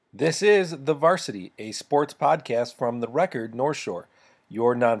This is The Varsity, a sports podcast from The Record North Shore,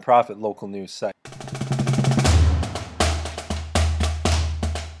 your nonprofit local news site.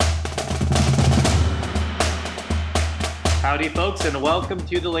 Howdy, folks, and welcome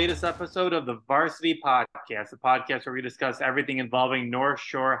to the latest episode of the Varsity Podcast, a podcast where we discuss everything involving North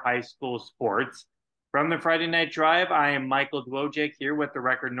Shore High School sports. From the Friday Night Drive, I am Michael Dwojek here with the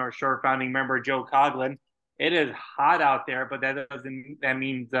Record North Shore founding member Joe Coughlin. It is hot out there, but that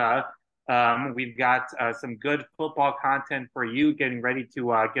means we've got some good football content for you. Getting ready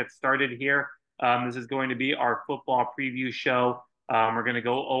to get started here. This is going to be our football preview show. We're going to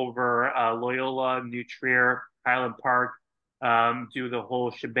go over Loyola, New Trier, Highland Park, do the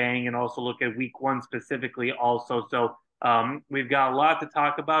whole shebang, and also look at week one specifically also. So we've got a lot to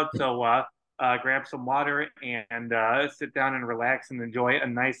talk about. So grab some water and sit down and relax and enjoy a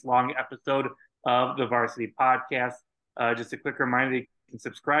nice long episode of the Varsity Podcast. Just a quick reminder, you can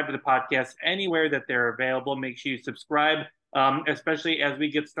subscribe to the podcast anywhere that they're available. Make sure you subscribe, especially as we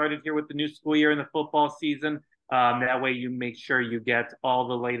get started here with the new school year and the football season. That way you make sure you get all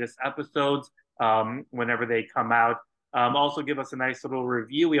the latest episodes whenever they come out. Also give us a nice little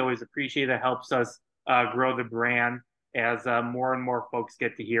review. We always appreciate it. It helps us grow the brand as more and more folks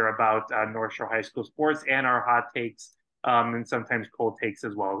get to hear about North Shore High School sports and our hot takes and sometimes cold takes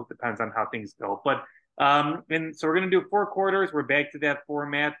as well. It depends on how things go. But and so we're going to do 4 quarters. We're back to that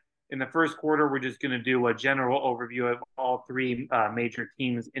format. In the first quarter, we're just going to do a general overview of all 3 major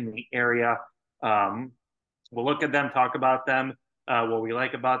teams in the area. We'll look at them, talk about them, what we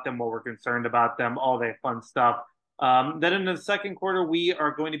like about them, what we're concerned about them, all that fun stuff. Then in the second quarter, we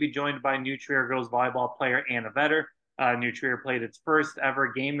are going to be joined by New Trier girls volleyball player Anna Vetter. New Trier played its first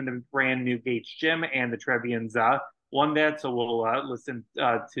ever game in the brand new Gates Gym, and the Trevians won that. So we'll listen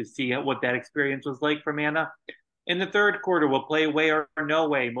to see what that experience was like from Anna. In the third quarter, we'll play way or no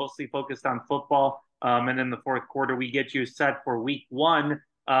way, mostly focused on football. And in the fourth quarter, we get you set for week one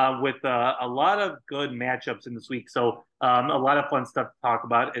with a lot of good matchups in this week. So a lot of fun stuff to talk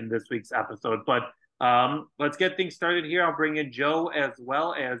about in this week's episode. But let's get things started here. I'll bring in Joe as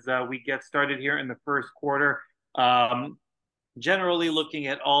well as we get started here in the first quarter. Generally looking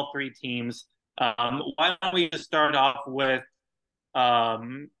at all 3 teams, why don't we just start off with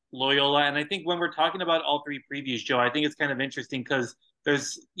Loyola? And I think when we're talking about all 3 previews, Joe, I think it's kind of interesting because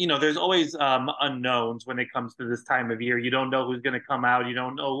there's always unknowns when it comes to this time of year. You don't know who's going to come out. You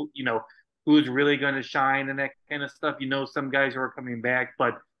don't know, who's really going to shine and that kind of stuff. Some guys who are coming back,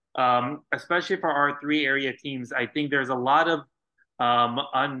 but especially for our 3 area teams, I think there's a lot of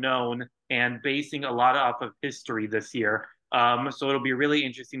unknown and basing a lot off of history this year. So it'll be really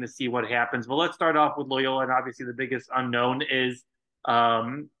interesting to see what happens. But let's start off with Loyola, and obviously the biggest unknown is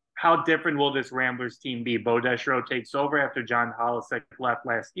how different will this Ramblers team be? Bo Deschro takes over after John Hollisek left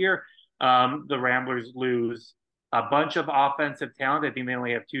last year. The Ramblers lose a bunch of offensive talent. I think they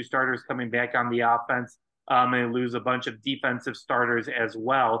only have 2 starters coming back on the offense. And they lose a bunch of defensive starters as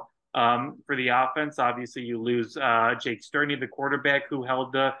well. For the offense, obviously you lose Jake Sterney, the quarterback who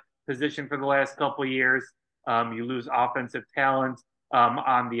held the position for the last couple of years. You lose offensive talent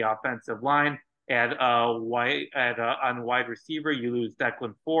on the offensive line. On wide receiver, you lose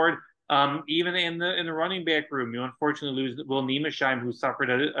Declan Ford. Even in the running back room, you unfortunately lose Will Niemersheim, who suffered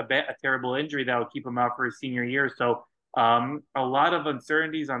a terrible injury that will keep him out for his senior year. So a lot of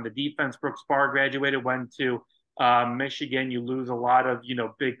uncertainties on the defense. Brooks Barr graduated, went to Michigan. You lose a lot of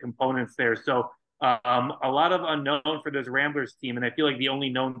big components there. So a lot of unknown for this Ramblers team, and I feel like the only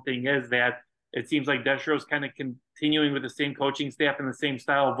known thing is that it seems like Deschro's kind of continuing with the same coaching staff and the same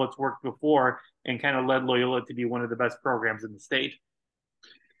style of what's worked before, and kind of led Loyola to be one of the best programs in the state.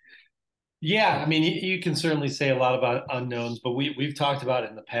 Yeah, I mean, you can certainly say a lot about unknowns, but we've talked about it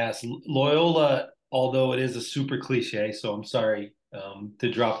in the past. Loyola, although it is a super cliche, so I'm sorry to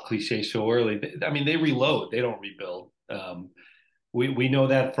drop cliche so early. I mean, they reload, they don't rebuild. We know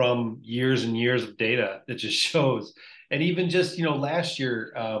that from years and years of data that just shows. And even just last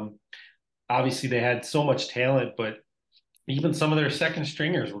year, obviously they had so much talent, but even some of their second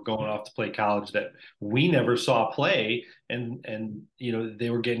stringers were going off to play college that we never saw play, and they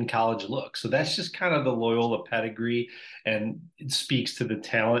were getting college looks. So that's just kind of the Loyola pedigree, and it speaks to the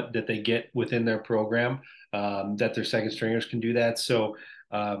talent that they get within their program, that their second stringers can do that. So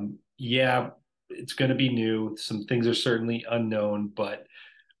yeah, it's going to be new. Some things are certainly unknown, but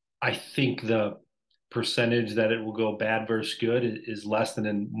I think the percentage that it will go bad versus good is less than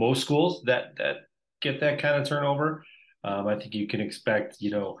in most schools that get that kind of turnover. I think you can expect,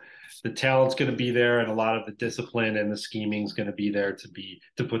 the talent's going to be there, and a lot of the discipline and the scheming is going to be there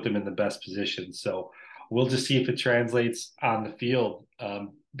to put them in the best position. So we'll just see if it translates on the field,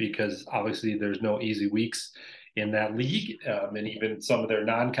 because obviously there's no easy weeks in that league, and even some of their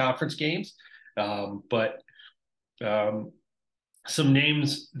non-conference games. But some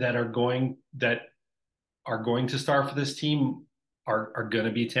names that are going to start for this team are going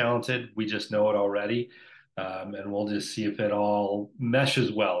to be talented. We just know it already. And we'll just see if it all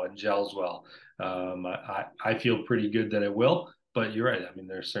meshes well and gels well. I feel pretty good that it will, but you're right. I mean,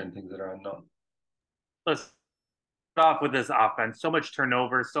 there are certain things that are unknown. Let's start off with this offense. So much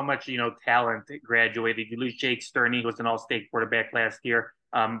turnover, so much, talent graduated. You lose Jake Sterney, who was an all-state quarterback last year,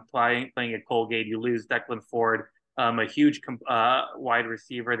 playing at Colgate. You lose Declan Ford, a huge wide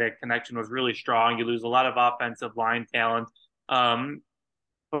receiver. That connection was really strong. You lose a lot of offensive line talent.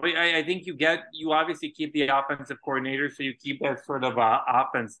 But I think you obviously keep the offensive coordinator, so you keep that sort of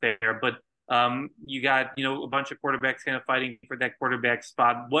offense there. But you got a bunch of quarterbacks kind of fighting for that quarterback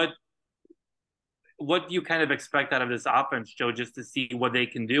spot. What do you kind of expect out of this offense, Joe, just to see what they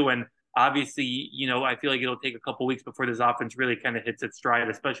can do? And obviously, I feel like it'll take a couple weeks before this offense really kind of hits its stride,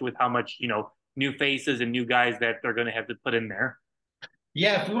 especially with how much new faces and new guys that they're going to have to put in there.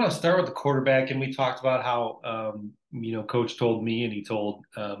 Yeah, if we want to start with the quarterback, and we talked about how Coach told me, and he told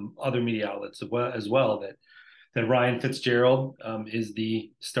other media outlets as well that Ryan Fitzgerald is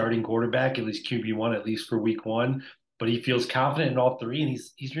the starting quarterback, at least QB1, at least for week one. But he feels confident in all three, and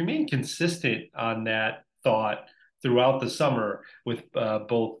he's remained consistent on that thought throughout the summer with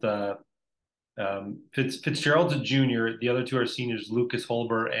both Fitzgerald's a junior. The other two are seniors, Lucas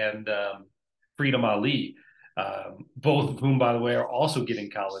Holber and Freedom Ali. Both of whom, by the way, are also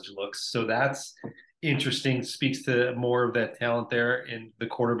getting college looks. So that's interesting. Speaks to more of that talent there in the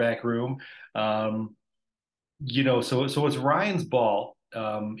quarterback room. So it's Ryan's ball.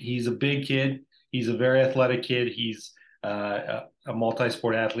 He's a big kid. He's a very athletic kid. He's a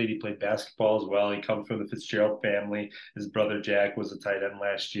multi-sport athlete. He played basketball as well. He comes from the Fitzgerald family. His brother Jack was a tight end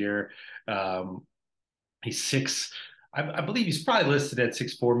last year. He's six. I believe he's probably listed at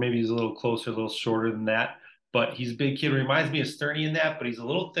 6'4". Maybe he's a little closer, a little shorter than that. But he's a big kid. Reminds me of Sterney in that, but he's a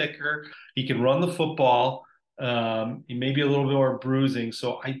little thicker. He can run the football. He may be a little bit more bruising.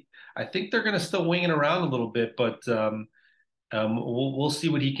 So I think they're going to still wing it around a little bit, but we'll see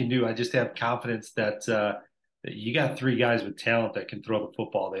what he can do. I just have confidence that you got three guys with talent that can throw the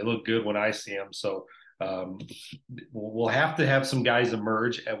football. They look good when I see them. So we'll have to have some guys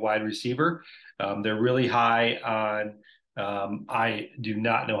emerge at wide receiver. They're really high on I do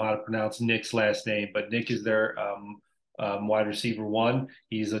not know how to pronounce Nick's last name, but Nick is their wide receiver one.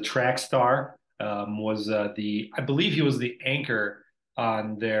 He's a track star. I believe he was the anchor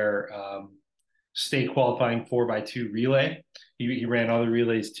on their state qualifying 4x2 relay. He ran other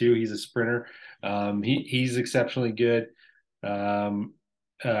relays too. He's a sprinter. He's exceptionally good,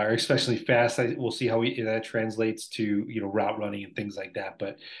 especially fast. We'll see how that translates to route running and things like that.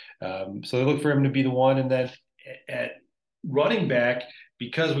 But so they look for him to be the one, and then at running back,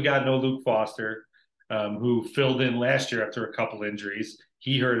 because we got no Luke Foster, who filled in last year after a couple injuries.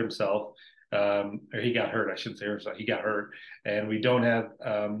 He hurt himself, or he got hurt. I shouldn't say himself. He got hurt, and we don't have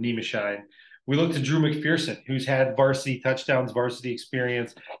Nemeshine. We look to Drew McPherson, who's had varsity touchdowns, varsity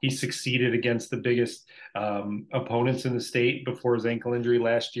experience. He succeeded against the biggest opponents in the state before his ankle injury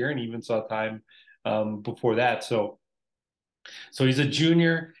last year, and even saw time before that. So he's a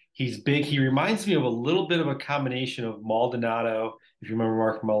junior. He's big. He reminds me of a little bit of a combination of Maldonado, if you remember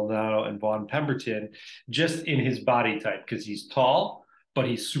Mark Maldonado, and Vaughn Pemberton, just in his body type, because he's tall, but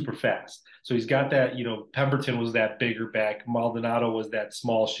he's super fast. So he's got that, Pemberton was that bigger back. Maldonado was that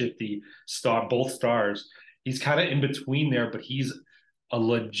small, shifty star, both stars. He's kind of in between there, but he's got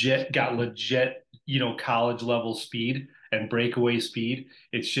legit, college level speed and breakaway speed.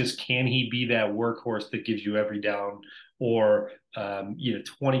 It's just, can he be that workhorse that gives you every down or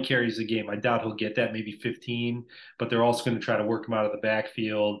 20 carries a game? I doubt he'll get that, maybe 15, but they're also going to try to work him out of the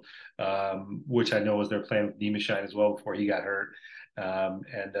backfield, which I know was their plan with Nemeshine as well before he got hurt.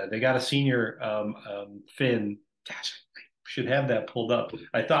 And they got a senior, Finn. Gosh, I should have that pulled up.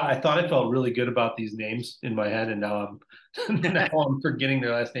 I thought I felt really good about these names in my head, and now I'm forgetting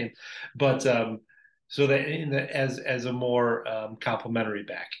their last name. But so that as a more complimentary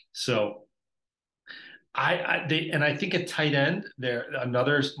back. So I think at tight end, they're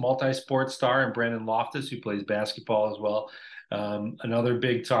another multi-sport star, and Brandon Loftus, who plays basketball as well. Another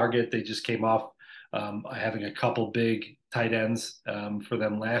big target. They just came off having a couple big tight ends for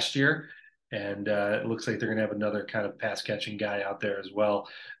them last year. And it looks like they're going to have another kind of pass catching guy out there as well,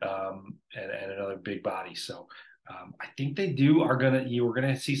 and another big body. So I think we're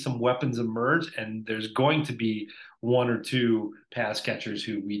going to see some weapons emerge, and there's going to be one or two pass catchers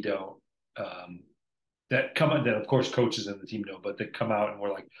who we don't that come out that of course coaches and the team know, but that come out and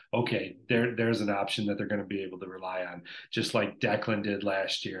we're like, okay, there's an option that they're going to be able to rely on, just like Declan did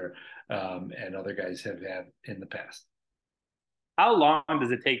last year, and other guys have had in the past. How long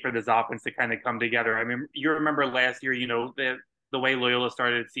does it take for this offense to kind of come together? I mean, you remember last year, the way Loyola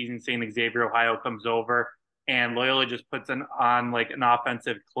started its season, St. Xavier, Ohio comes over and Loyola just puts on like an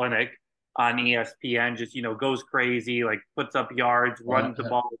offensive clinic on ESPN, just, goes crazy, like puts up yards, runs the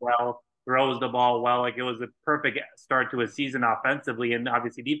ball well, throws the ball well. Like it was a perfect start to a season offensively and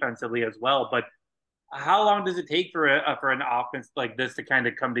obviously defensively as well. But how long does it take for an offense like this to kind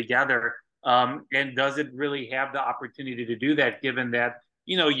of come together? And does it really have the opportunity to do that? Given that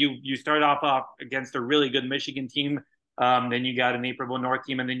you start off against a really good Michigan team, then you got an Naperville North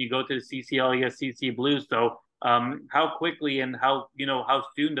team, and then you go to the CCLES CC Blues. So how quickly and how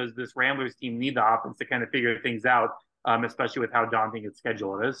soon does this Ramblers team need the offense to kind of figure things out, especially with how daunting its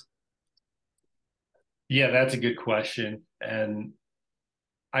schedule is? Yeah, that's a good question, and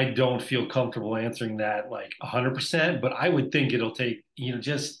I don't feel comfortable answering that like 100%, but I would think it'll take,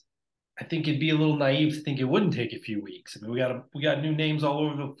 just I think it'd be a little naive to think it wouldn't take a few weeks. I mean, we got new names all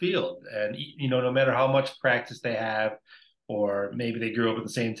over the field, and no matter how much practice they have, or maybe they grew up in the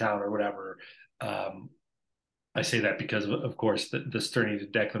same town or whatever. Um, I say that because, of course, the Sterney to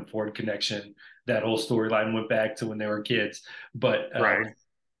Declan Ford connection, that whole storyline went back to when they were kids. But Right.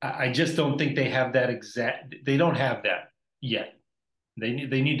 I just don't think they have that exact. They don't have that yet. They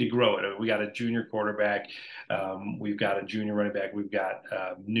need to grow it. We got a junior quarterback. We've got a junior running back. We've got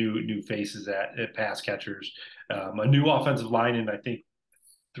new faces at pass catchers. A new offensive line in I think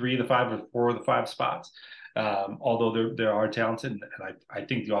 3 of the 5 or 4 of the 5 spots. Although they are talented, and I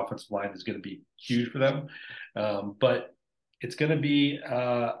think the offensive line is going to be huge for them. But it's going to be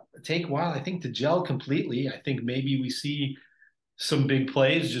take a while, I think, to gel completely. I think maybe we see some big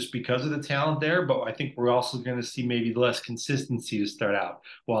plays just because of the talent there, but I think we're also going to see maybe less consistency to start out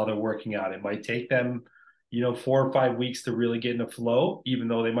while they're working out. It might take them, 4 or 5 weeks to really get in a flow, even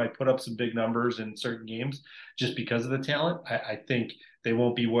though they might put up some big numbers in certain games just because of the talent. I think they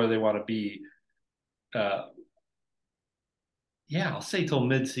won't be where they want to be. Uh, yeah, I'll say till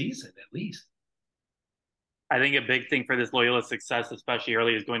mid-season at least. I think a big thing for this Loyola success, especially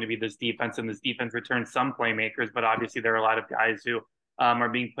early, is going to be this defense, and this defense returns some playmakers, but obviously there are a lot of guys who are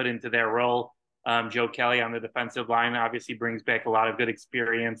being put into their role. Joe Kelly on the defensive line obviously brings back a lot of good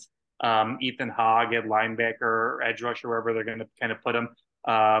experience. Ethan Hogg at linebacker, or edge rusher, wherever they're going to kind of put him.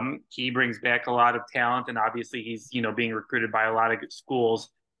 He brings back a lot of talent, and obviously he's being recruited by a lot of good schools.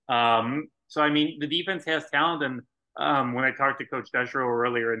 So I mean, the defense has talent, and when I talked to Coach Deschro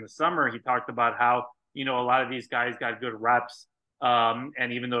earlier in the summer, he talked about how a lot of these guys got good reps.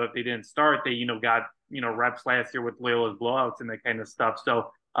 And even though if they didn't start, they, got, reps last year with Loyola's blowouts and that kind of stuff.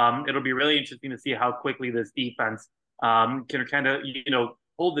 So it'll be really interesting to see how quickly this defense can kind of,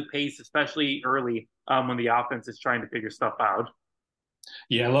 hold the pace, especially early when the offense is trying to figure stuff out.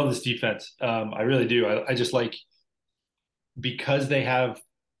 Yeah, I love this defense. I really do. I just like because they have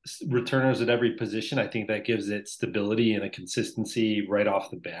returners at every position. I think that gives it stability and a consistency right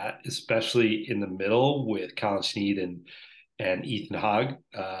off the bat, especially in the middle with Colin Schneed and Ethan Hogg.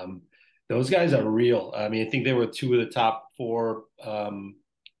 Those guys are real. I mean, I think they were 2 of the top 4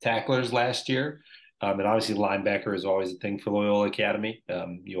 tacklers last year. And obviously, linebacker is always a thing for Loyola Academy.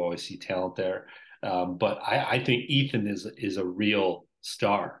 You always see talent there. But I think Ethan is a real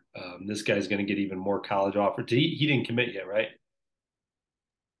star. This guy's going to get even more college offers. He didn't commit yet, right?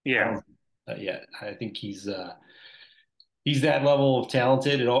 Yeah. Yeah, I think he's that level of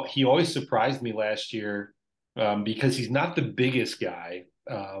talented. He always surprised me last year because he's not the biggest guy.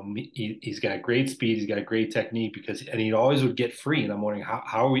 He's got great speed. He's got great technique and he always would get free. And I'm wondering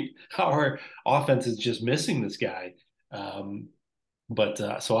how our offense is just missing this guy.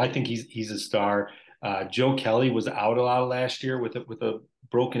 But so I think he's a star. Joe Kelly was out a lot last year with a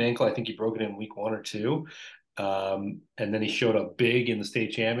broken ankle. I think he broke it in week 1 or 2. And then he showed up big in the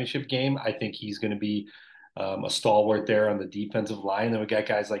state championship game. I think he's going to be a stalwart there on the defensive line. Then we got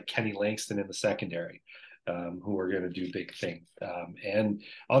guys like Kenny Langston in the secondary who are going to do big things. And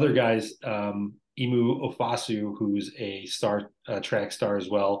other guys, Imu Ofasu, who's a track star as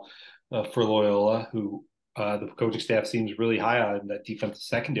well for Loyola, who the coaching staff seems really high on that defensive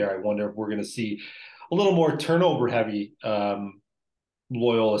secondary. I wonder if we're going to see a little more turnover heavy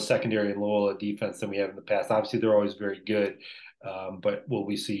Loyola secondary and Loyola defense than we have in the past. Obviously, they're always very good, but will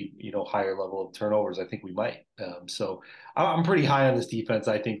we see higher level of turnovers? I think we might. So I'm pretty high on this defense.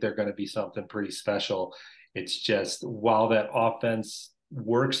 I think they're going to be something pretty special. It's just while that offense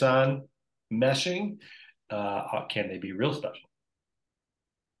works on meshing, can they be real special?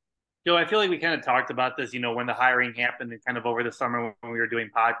 Joe, I feel like we kind of talked about this, when the hiring happened and kind of over the summer when we were doing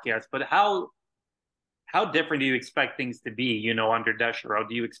podcasts. But how different do you expect things to be, under Deschereaux?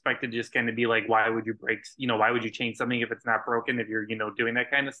 Do you expect it just kind of be like, why would you why would you change something if it's not broken, if you're, doing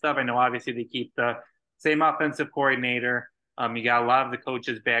that kind of stuff? I know obviously they keep the same offensive coordinator. You got a lot of the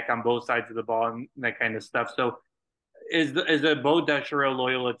coaches back on both sides of the ball and that kind of stuff. So is the Bo Deschereaux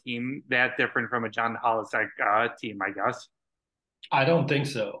Loyola team that different from a John Holisek team, I guess? I don't think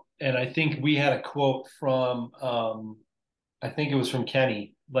so. And I think we had a quote from, I think it was from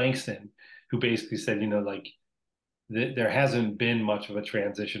Kenny Langston, who basically said, like there hasn't been much of a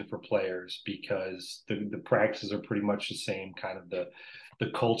transition for players because the practices are pretty much the same. Kind of the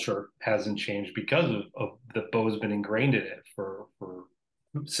culture hasn't changed because of the Bo's been ingrained in it for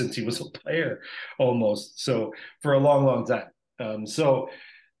since he was a player almost. So for a long, long time.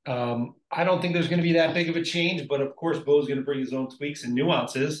 I don't think there's going to be that big of a change, but of course, Bo's going to bring his own tweaks and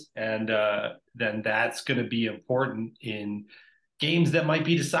nuances, and then that's going to be important in games that might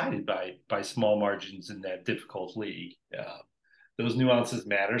be decided by small margins in that difficult league. Those nuances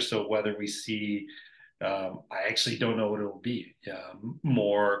matter. So whether we see, I actually don't know what it will be,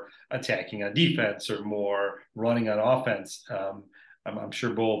 more attacking on defense or more running on offense. I'm sure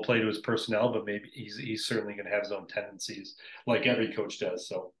Bo will play to his personnel, but maybe he's certainly going to have his own tendencies, like every coach does.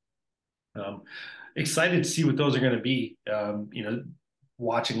 So, excited to see what those are going to be.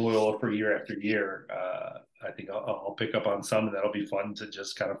 Watching Loyola for year after year, I think I'll pick up on some, and that'll be fun to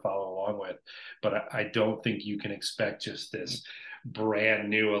just kind of follow along with. But I don't think you can expect just this brand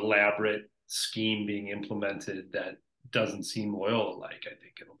new, elaborate scheme being implemented that doesn't seem Loyola-like. I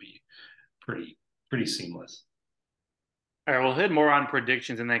think it'll be pretty seamless. All right, we'll hit more on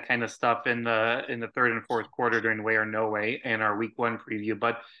predictions and that kind of stuff in the third and fourth quarter during Way or No Way and our week one preview.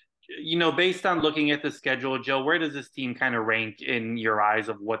 But based on looking at the schedule, Joe, where does this team kind of rank in your eyes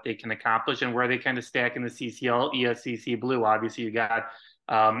of what they can accomplish and where they kind of stack in the CCL, ESCC Blue? Obviously, you got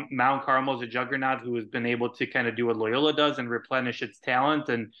Mount Carmel's a juggernaut who has been able to kind of do what Loyola does and replenish its talent.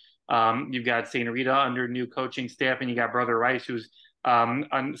 And you've got St. Rita under new coaching staff, and you got Brother Rice, who's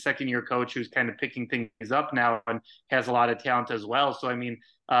a second-year coach who's kind of picking things up now and has a lot of talent as well. So, I mean,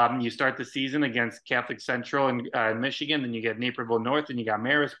 you start the season against Catholic Central in Michigan, then you get Naperville North, and you got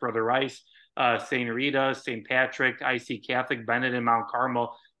Marist, Brother Rice, St. Rita, St. Patrick, IC Catholic, Bennett, and Mount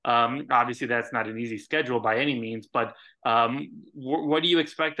Carmel. Obviously, that's not an easy schedule by any means, but what do you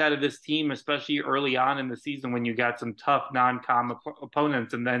expect out of this team, especially early on in the season when you got some tough non-com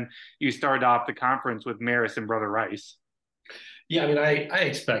opponents, and then you start off the conference with Marist and Brother Rice? Yeah, I mean, I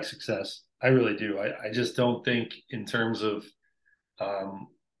expect success. I really do. I just don't think in terms of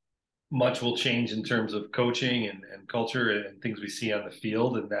much will change in terms of coaching and culture and things we see on the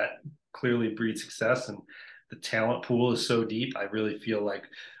field, and that clearly breeds success. And the talent pool is so deep. I really feel like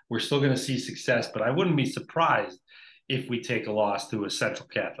we're still going to see success, but I wouldn't be surprised if we take a loss to a Central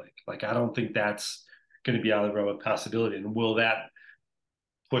Catholic. Like, I don't think that's going to be out of the realm of possibility. And will that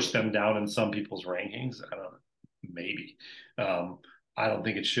push them down in some people's rankings? I don't know. Maybe. I don't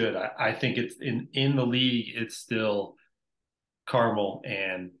think it should. I think it's in the league, it's still Carmel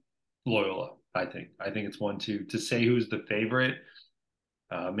and Loyola. I think it's 1-2. To say who's the favorite,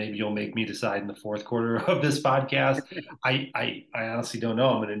 maybe you'll make me decide in the fourth quarter of this podcast. I honestly don't know.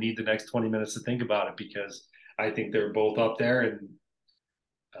 I'm going to need the next 20 minutes to think about it because I think they're both up there, and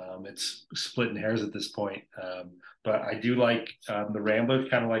it's splitting hairs at this point. But I do like the Ramblers,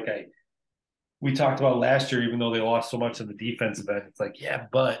 kind of like we talked about last year, even though they lost so much in the defensive end. It's like, yeah,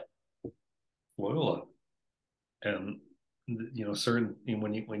 but Loyola, and certain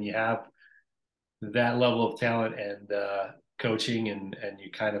when you have that level of talent and coaching and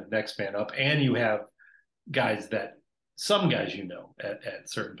you kind of next man up, and you have some guys at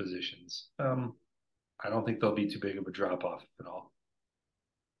certain positions. I don't think there'll be too big of a drop off at all.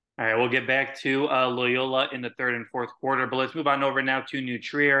 All right, we'll get back to Loyola in the third and fourth quarter, but let's move on over now to New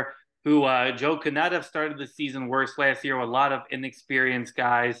Trier, who Joe could not have started the season worse last year with a lot of inexperienced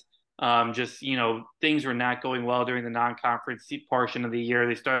guys. Things were not going well during the non-conference portion of the year.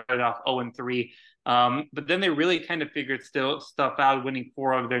 They started off 0-3, but then they really kind of figured stuff out, winning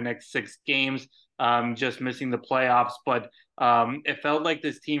 4 of their next 6 games, just missing the playoffs. But it felt like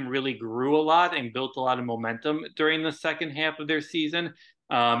this team really grew a lot and built a lot of momentum during the second half of their season.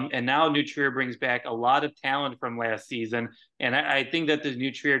 And now New Trier brings back a lot of talent from last season. And I think that this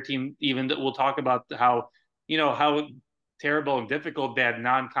New Trier team, even that we'll talk about how terrible and difficult that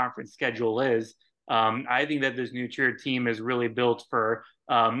non-conference schedule is. I think that this New Trier team is really built for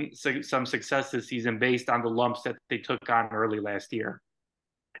some success this season based on the lumps that they took on early last year.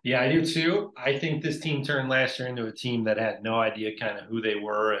 Yeah, I do too. I think this team turned last year into a team that had no idea kind of who they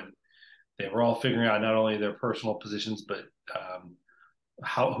were and They were all figuring out not only their personal positions, but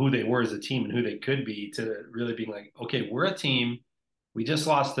who they were as a team and who they could be, to really being like, okay, we're a team. We just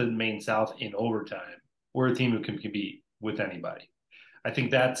lost to Maine South in overtime. We're a team who can compete with anybody. I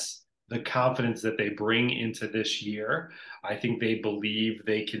think that's the confidence that they bring into this year. I think they believe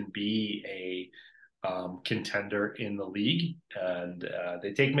they can be a contender in the league, and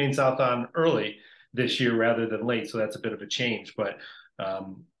they take Maine South on early this year rather than late, so that's a bit of a change. But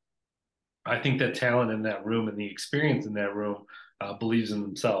I think that talent in that room and the experience in that room believes in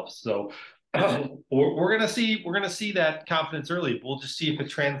themselves. So we're gonna see that confidence early. We'll just see if it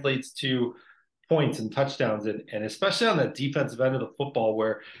translates to points and touchdowns, and especially on the defensive end of the football,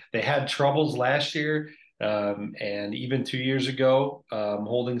 where they had troubles last year and even 2 years ago,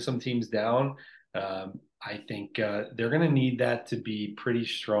 holding some teams down. I think they're going to need that to be pretty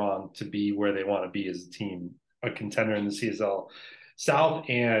strong to be where they want to be as a team, a contender in the CSL South,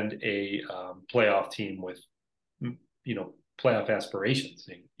 and a playoff team with, playoff aspirations,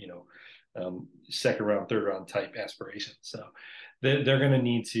 second round, third round type aspirations. So they're going to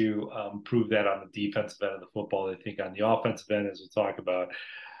need to prove that on the defensive end of the football. I think on the offensive end, as we'll talk about,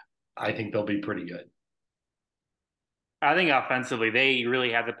 I think they'll be pretty good. I think offensively, they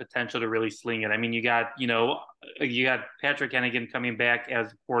really have the potential to really sling it. I mean, you got Patrick Hennigan coming back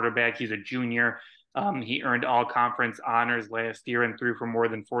as quarterback. He's a junior. He earned all conference honors last year and threw for more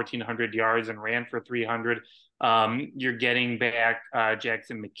than 1,400 yards and ran for 300. You're getting back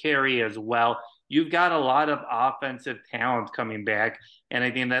Jackson McCary as well. You've got a lot of offensive talent coming back. And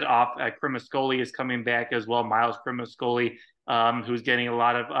I think that Cremascoli is coming back as well. Miles Cremascoli, who's getting a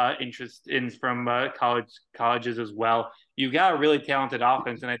lot of interest in from colleges as well. You've got a really talented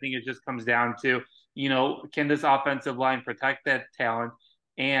offense, and I think it just comes down to, can this offensive line protect that talent?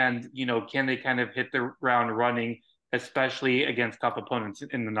 And, can they kind of hit the ground running, especially against tough opponents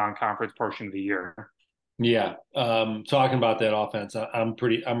in the non-conference portion of the year? Yeah. Talking about that offense, I'm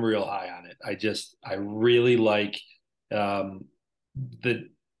real high on it. I really like the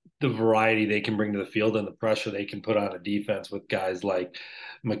variety they can bring to the field and the pressure they can put on a defense with guys like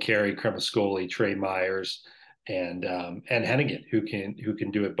McCary, Cremascoli, Trey Myers, and Hennigan, who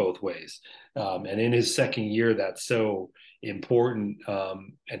can do it both ways. And in his second year, that's so important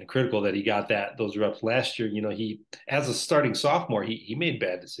and critical that he got those reps last year. He, as a starting sophomore, he made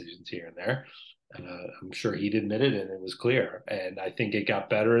bad decisions here and there. I'm sure he'd admit it, and it was clear. And I think it got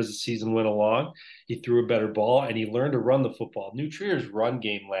better as the season went along. He threw a better ball, and he learned to run the football. New Trier's run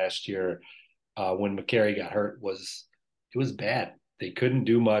game last year, when McCary got hurt, it was bad. They couldn't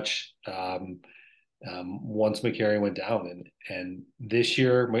do much once McCary went down. And this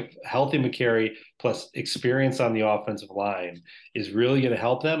year, healthy McCary plus experience on the offensive line is really going to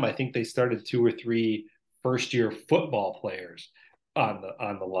help them. I think they started 2 or 3 first-year football players on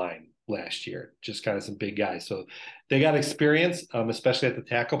the line last year, just kind of some big guys. So they got experience, especially at the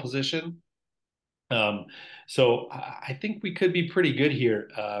tackle position. So I think we could be pretty good here.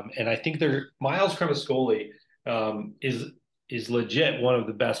 And I think Miles Cremascoli is legit one of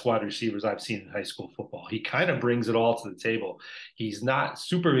the best wide receivers I've seen in high school football. He kind of brings it all to the table. He's not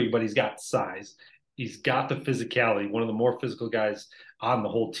super big, but he's got size. He's got the physicality, one of the more physical guys on the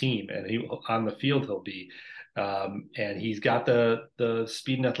whole team, and on the field he'll be. And he's got the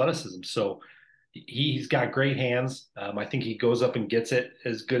speed and athleticism. So he's got great hands. I think he goes up and gets it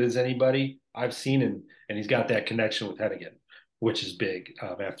as good as anybody I've seen, and he's got that connection with Hennigan, which is big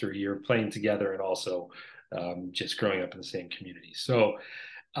after a year playing together and also just growing up in the same community. So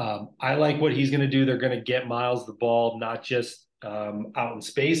I like what he's going to do. They're going to get Miles the ball, not just out in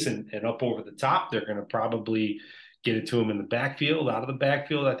space and up over the top. They're going to probably get it to him in the backfield, out of the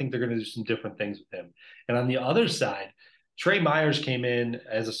backfield. I think they're going to do some different things with him. And on the other side, Trey Myers came in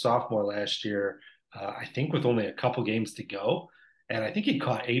as a sophomore last year, I think with only a couple games to go. And I think he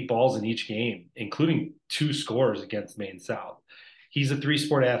caught 8 balls in each game, including 2 scores against Maine South. He's a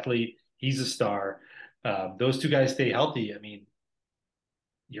 3-sport athlete. He's a star. Those 2 guys stay healthy. I mean,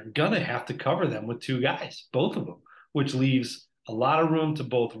 you're going to have to cover them with 2 guys, both of them, which leaves a lot of room to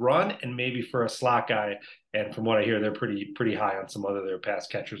both run and maybe for a slot guy. And from what I hear, they're pretty high on some other their pass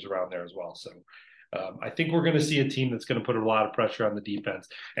catchers around there as well. So I think we're going to see a team that's going to put a lot of pressure on the defense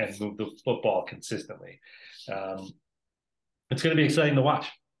and move the football consistently. It's going to be exciting to watch.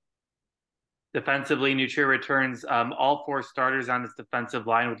 Defensively, New Trier returns all 4 starters on this defensive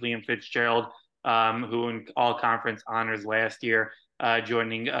line with Liam Fitzgerald, who in all conference honors last year,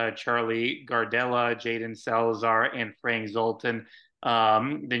 joining Charlie Gardella, Jaden Salazar, and Frank Zoltan.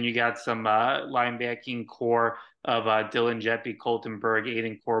 Then you got some linebacking core of Dylan Jeppy, Colton Berg,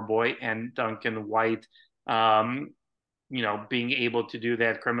 Aiden Corboy, and Duncan White. being able to do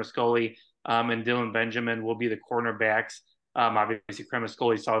that. Cremascoli and Dylan Benjamin will be the cornerbacks. Obviously,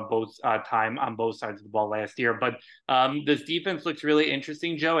 Cremascoli saw both time on both sides of the ball last year. But this defense looks really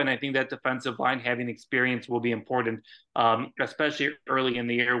interesting, Joe, and I think that defensive line having experience will be important, especially early in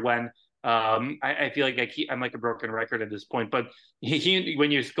the year when I feel like I'm like a broken record at this point. But when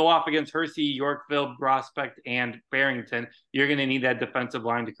you go off against Hersey, Yorkville, Prospect, and Barrington, you're going to need that defensive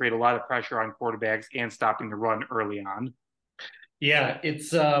line to create a lot of pressure on quarterbacks and stopping the run early on. Yeah,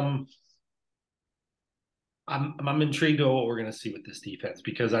 it's I'm intrigued to what we're going to see with this defense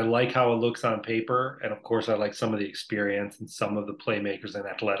because I like how it looks on paper, and of course I like some of the experience and some of the playmakers and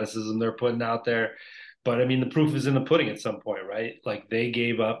athleticism they're putting out there. But I mean, the proof is in the pudding at some point, right? Like they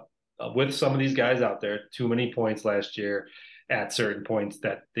gave up with some of these guys out there too many points last year at certain points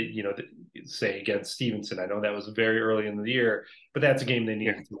that say against Stevenson. I know that was very early in the year, but that's a game they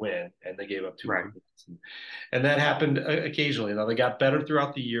needed to win, and they gave up two points, and that happened occasionally. Now they got better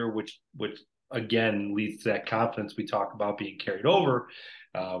throughout the year, which again leads to that confidence we talk about being carried over.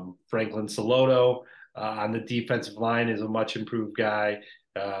 Franklin Soloto on the defensive line is a much improved guy.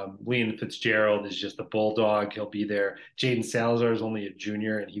 Liam Fitzgerald is just a bulldog. He'll be there. Jaden Salazar is only a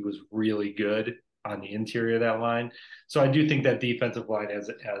junior, and he was really good on the interior of that line. So I do think that defensive line has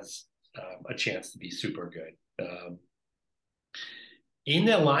a chance to be super good. In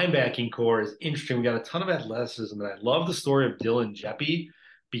that linebacking core is interesting. We got a ton of athleticism, and I love the story of Dylan Jeppy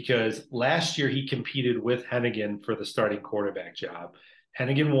because last year he competed with Hennigan for the starting quarterback job.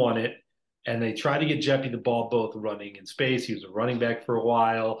 Hennigan won it, and they tried to get Jeppy the ball both running in space. He was a running back for a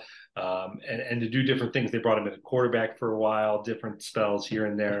while, and to do different things. They brought him in a quarterback for a while, different spells here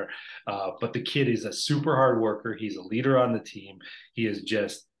and there. But the kid is a super hard worker. He's a leader on the team. He has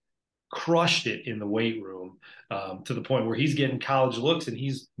just crushed it in the weight room to the point where he's getting college looks and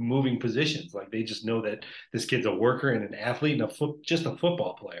he's moving positions. Like they just know that this kid's a worker and an athlete and just a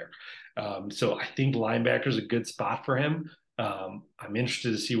football player. So I think linebacker is a good spot for him. I'm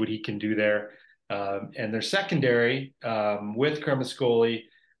interested to see what he can do there. And their secondary with Cremascoli,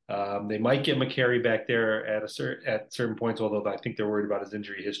 they might get McCary back there at certain points, although I think they're worried about his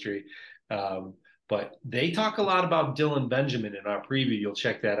injury history. But they talk a lot about Dylan Benjamin in our preview. You'll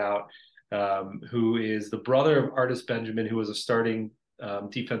check that out. Who is the brother of Artis Benjamin, who was a starting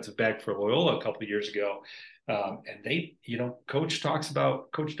defensive back for Loyola a couple of years ago. And they, Coach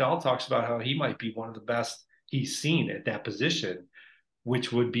Dahl talks about how he might be one of the best he's seen at that position,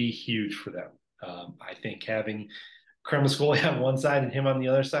 which would be huge for them. I think having Cremascoli on one side and him on the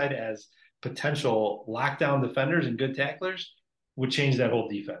other side as potential lockdown defenders and good tacklers would change that whole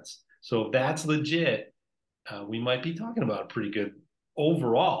defense. So if that's legit, we might be talking about a pretty good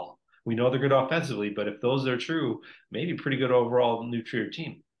overall. We know they're good offensively, but if those are true, maybe pretty good overall nuclear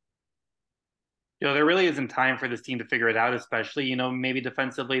team. There really isn't time for this team to figure it out, especially, maybe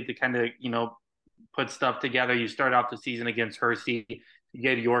defensively to kind of, put stuff together. You start off the season against Hersey, you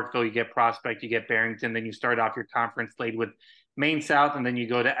get Yorkville, you get Prospect, you get Barrington, then you start off your conference slate with Maine South, and then you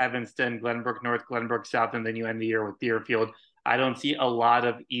go to Evanston, Glenbrook North, Glenbrook South, and then you end the year with Deerfield. I don't see a lot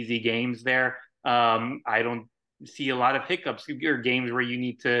of easy games there. I don't see a lot of hiccups or games where you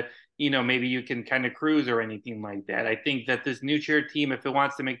need to, maybe you can kind of cruise or anything like that. I think that this new chair team, if it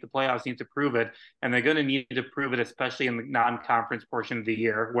wants to make the playoffs, needs to prove it. And they're going to need to prove it, especially in the non-conference portion of the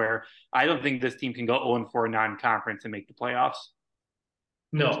year, where I don't think this team can go 0-4 non-conference and make the playoffs.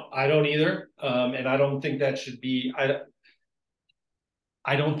 No, I don't either. And I don't think that should be,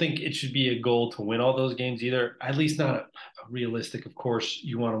 I don't think it should be a goal to win all those games either. At least not realistic. Of course,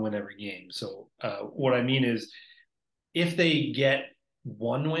 you want to win every game. So what I mean is if they get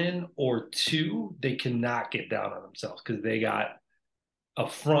one win or two, they cannot get down on themselves because they got a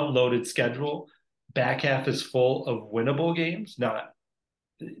front-loaded schedule. Back half is full of winnable games. Not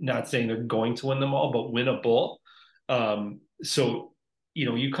saying they're going to win them all, but winnable. So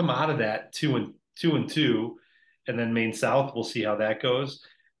you come out of that 2-2, and then Maine South. We'll see how that goes.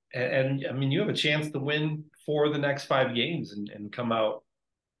 And I mean, you have a chance to win 4 of the next 5 games and come out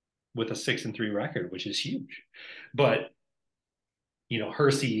with a 6-3 record, which is huge. But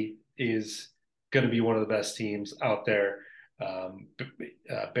Hersey is going to be one of the best teams out there.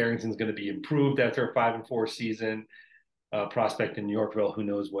 Barrington's going to be improved after a 5-4 season. Prospect in Yorkville, who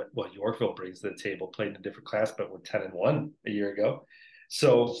knows what Yorkville brings to the table, played in a different class, but we're 10-1 a year ago.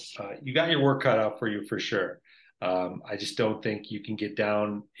 So you got your work cut out for you for sure. I just don't think you can get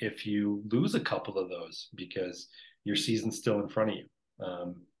down if you lose a couple of those because your season's still in front of you.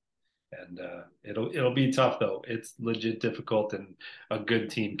 It'll be tough though. It's legit difficult, and a good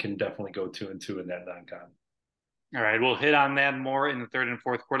team can definitely go 2-2 in that non-con. All right, we'll hit on that more in the third and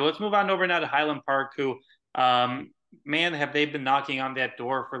fourth quarter. Let's move on over now to Highland Park, who man, have they been knocking on that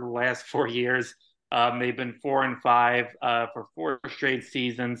door for the last 4 years. They've been 4-5 for 4 straight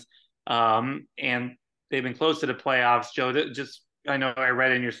seasons, and they've been close to the playoffs. Joe, just I know I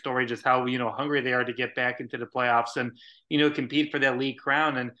read in your story just how hungry they are to get back into the playoffs and compete for that league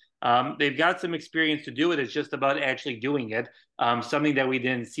crown. And they've got some experience to do it. It's just about actually doing it. Something that we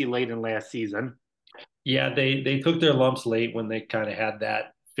didn't see late in last season. Yeah, they took their lumps late when they kind of had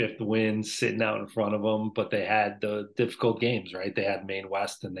that fifth win sitting out in front of them, but they had the difficult games, right? They had Maine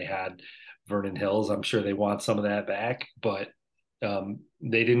West and they had Vernon Hills. I'm sure they want some of that back, but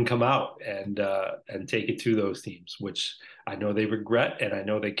they didn't come out and take it to those teams, which I know they regret and I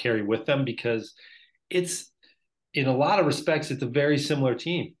know they carry with them because it's in a lot of respects it's a very similar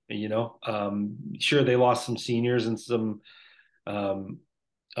team. Sure they lost some seniors and um,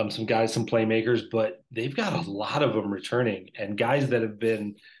 some guys, some playmakers, but they've got a lot of them returning and guys that have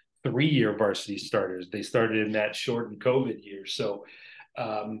been 3-year varsity starters. They started in that shortened COVID year. So,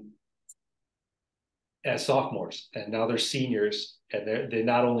 as sophomores, and now they're seniors, and they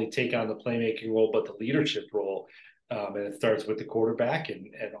not only take on the playmaking role, but the leadership role. And it starts with the quarterback and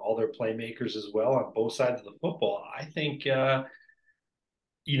all their playmakers as well on both sides of the football. I think,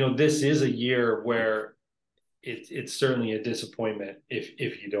 this is a year where it's certainly a disappointment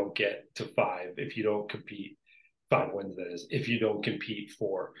if you don't get to 5, if you don't compete 5 wins, that is, if you don't compete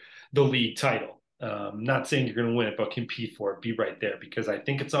for the league title. Not saying you're going to win it, but compete for it, be right there, because I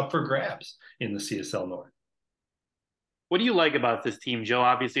think it's up for grabs in the CSL North. What do you like about this team, Joe?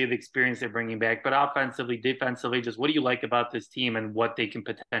 Obviously, the experience they're bringing back, but offensively, defensively, just what do you like about this team and what they can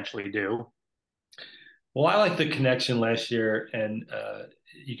potentially do? Well, I like the connection last year, and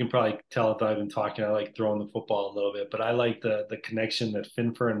you can probably tell if I've been talking. I like throwing the football a little bit, but I like the connection that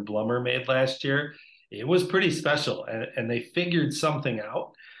Finfer and Blummer made last year. It was pretty special, and they figured something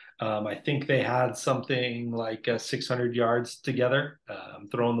out. I think they had something like 600 yards together,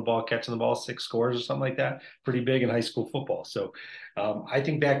 throwing the ball, catching the ball, 6 scores or something like that. Pretty big in high school football. So I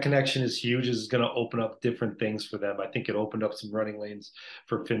think that connection is huge. It's going to open up different things for them. I think it opened up some running lanes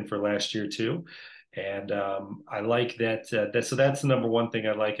for Finfer last year too. And I like that. So that's the number one thing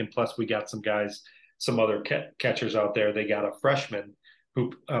I like. And plus, we got some guys, some other catchers out there. They got a freshman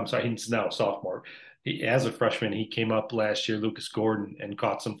who, I'm sorry, he's now a sophomore. As a freshman, he came up last year, Lucas Gordon, and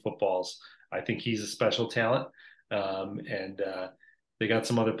caught some footballs. I think he's a special talent. And they got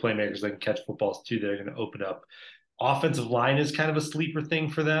some other playmakers that can catch footballs too. They're going to open up. Offensive line is kind of a sleeper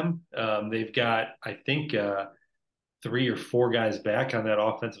thing for them. They've got, I think, 3 or 4 guys back on that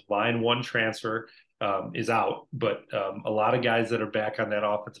offensive line. One transfer is out, but a lot of guys that are back on that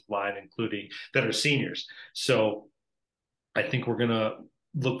offensive line, including that are seniors. So I think we're gonna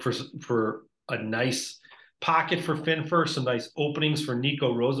look for a nice pocket for Finfer, some nice openings for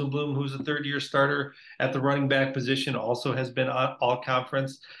Nico Rosenblum, who's a 3rd-year starter at the running back position, also has been all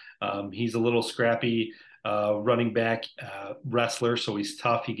conference. He's a little scrappy running back wrestler, so he's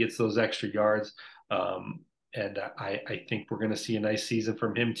tough. He gets those extra yards. And I think we're going to see a nice season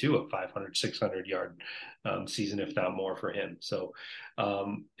from him too, a 500, 600-yard season, if not more for him. So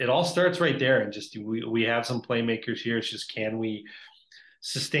it all starts right there. And just we have some playmakers here. It's just, can we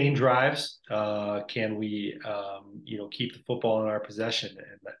sustain drives? Can we, keep the football in our possession?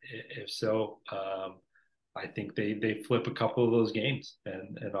 And if so, I think they flip a couple of those games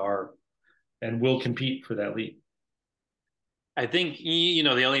and will compete for that lead. I think they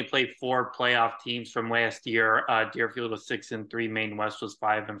only played 4 playoff teams from last year. Deerfield was 6-3. Maine West was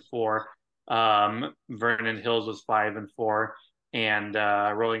 5-4. Vernon Hills was 5-4, and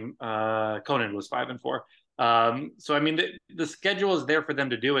Rolling Conan was 5-4. So I mean, the schedule is there for them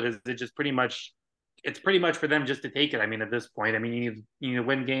to do it. Is it just pretty much? It's pretty much for them just to take it. I mean, at this point, I mean, you need to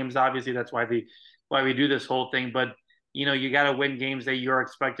win games. Obviously, that's why we do this whole thing. But you got to win games that you're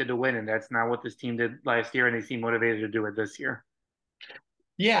expected to win, and that's not what this team did last year, and they seem motivated to do it this year.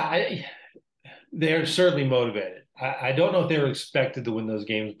 Yeah, they're certainly motivated. I don't know if they were expected to win those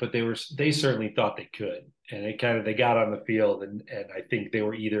games, but they certainly thought they could, and they got on the field, and I think they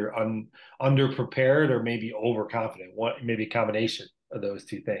were either underprepared or maybe overconfident. Maybe a combination of those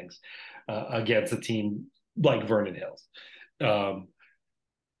two things against a team like Vernon Hills.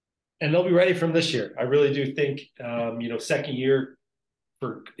 And they'll be ready from this year. I really do think, 2nd year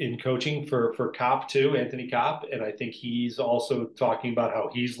in coaching for Kopp too, Anthony Kopp, and I think he's also talking about how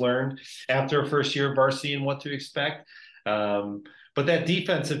he's learned after a 1st year of varsity and what to expect. But that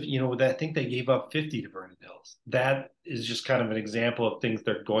defensive, I think they gave up 50 to Vernon Hills. That is just kind of an example of things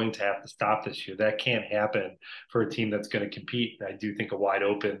they're going to have to stop this year. That can't happen for a team that's going to compete. And I do think a wide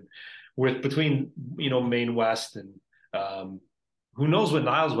open between Maine West and who knows what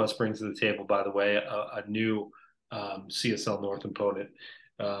Niles West brings to the table, by the way, a new CSL North opponent,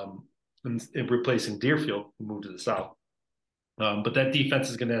 and replacing Deerfield, who moved to the South. But that defense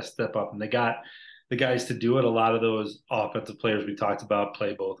is going to step up, and they got the guys to do it. A lot of those offensive players we talked about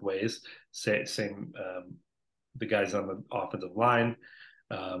play both ways. Same the guys on the offensive line.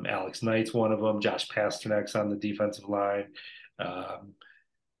 Alex Knight's one of them. Josh Pasternak's on the defensive line.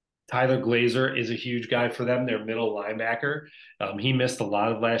 Tyler Glazer is a huge guy for them, their middle linebacker. He missed a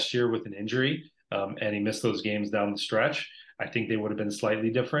lot of last year with an injury, and he missed those games down the stretch. I think they would have been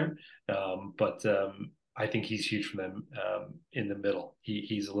slightly different, but I think he's huge for them in the middle.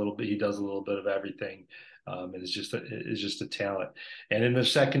 He does a little bit of everything, and is just a talent. And in the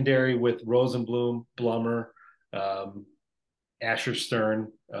secondary with Rosenblum, Blummer, Asher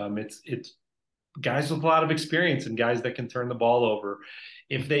Stern, it's guys with a lot of experience and guys that can turn the ball over.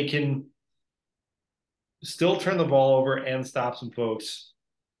 If they can still turn the ball over and stop some folks,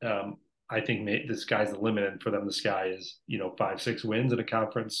 I think the sky's the limit. And for them, the sky is 5-6 wins and a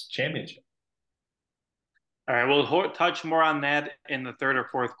conference championship. All right, we'll touch more on that in the third or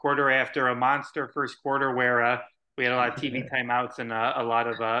fourth quarter after a monster first quarter where we had a lot of TV timeouts and a lot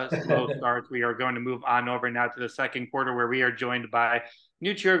of slow starts. We are going to move on over now to the second quarter where we are joined by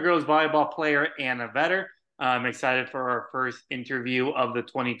New Trier girls volleyball player Anna Vetter. I'm excited for our first interview of the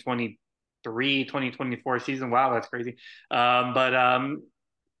 2023-2024 season. Wow, that's crazy. And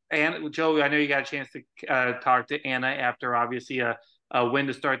Joe, I know you got a chance to talk to Anna after obviously a win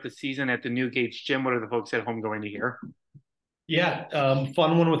to start the season at the New Gates Gym. What are the folks at home going to hear? Yeah,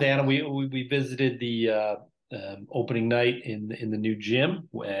 fun one with Anna. We visited the opening night in the new gym,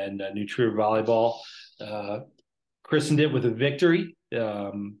 and New Trier volleyball christened it with a victory.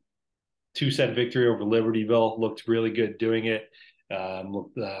 2-set victory over Libertyville. Looked really good doing it.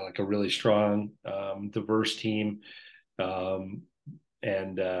 Looked like a really strong, diverse team.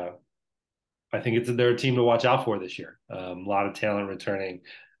 And I think they're a team to watch out for this year. A lot of talent returning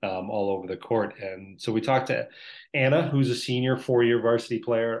all over the court. And so we talked to Anna, who's a senior 4-year varsity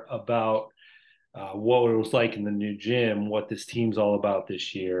player, about what it was like in the new gym, what this team's all about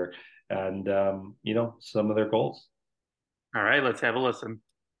this year, and, some of their goals. All right, let's have a listen.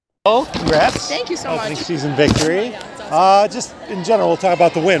 Oh, congrats. Thank you so much. Opening season victory. Awesome. Just in general, we'll talk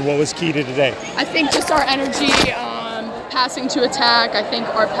about the win. What was key to today? I think just our energy, passing to attack. I think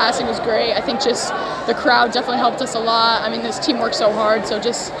our passing was great. I think just the crowd definitely helped us a lot. I mean, this team works so hard, so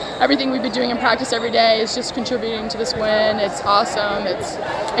just everything we've been doing in practice every day is just contributing to this win. It's awesome.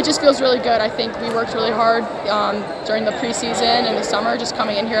 It just feels really good. I think we worked really hard during the preseason and the summer, just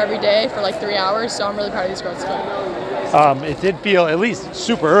coming in here every day for like 3 hours, so I'm really proud of these girls today. It did feel, at least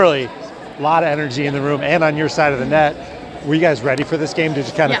super early, a lot of energy in the room and on your side of the net. Were you guys ready for this game? Did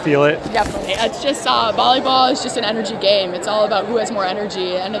you kind of feel it? Definitely. It's just volleyball is just an energy game. It's all about who has more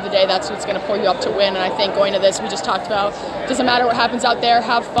energy. At the end of the day, that's what's going to pull you up to win. And I think going to this, we just talked about, doesn't matter what happens out there,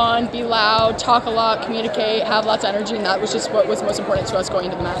 have fun, be loud, talk a lot, communicate, have lots of energy. And that was just what was most important to us going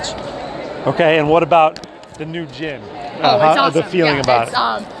into the match. Okay, and what about the new gym? It's awesome. The feeling about it.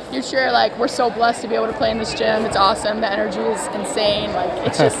 You're sure, we're so blessed to be able to play in this gym. It's awesome. The energy is insane.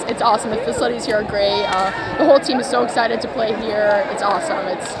 It's awesome. The facilities here are great. The whole team is so excited to play here. It's awesome.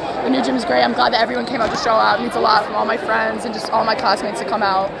 The new gym is great. I'm glad that everyone came out to show out. It means a lot from all my friends and just all my classmates to come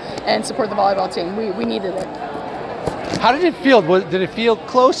out and support the volleyball team. We needed it. How did it feel? Did it feel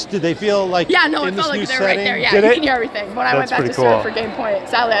close? Did they feel like it felt like they're right there. Yeah, you can hear everything. When I went back to serve for game point,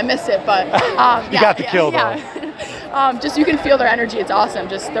 sadly I missed it, but you got the kill though. Just you can feel their energy. It's awesome.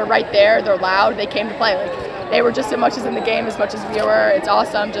 Just they're right there. They're loud. They came to play. They were just as much as in the game as much as we were. It's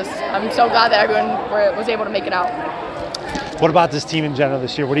awesome. I'm so glad that everyone was able to make it out. What about this team in general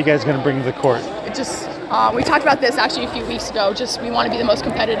this year? What are you guys going to bring to the court? We talked about this actually a few weeks ago. We want to be the most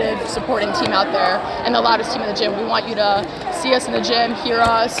competitive supporting team out there and the loudest team in the gym. We want you to see us in the gym, hear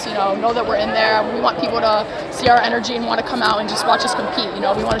us, know that we're in there. We want people to see our energy and want to come out and just watch us compete. We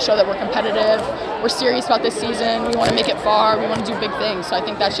want to show that we're competitive. We're serious about this season. We want to make it far. We want to do big things. So I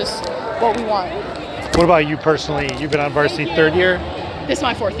think that's just what we want. What about you personally? You've been on varsity third year? This is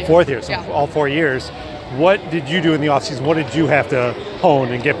my fourth year. Fourth year, so all 4 years. What did you do in the offseason? What did you have to hone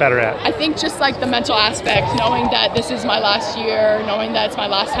and get better at? I think just the mental aspect, knowing that this is my last year, knowing that it's my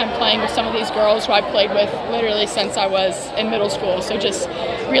last time playing with some of these girls who I played with literally since I was in middle school. So just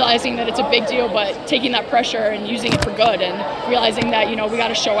realizing that it's a big deal, but taking that pressure and using it for good and realizing that, we got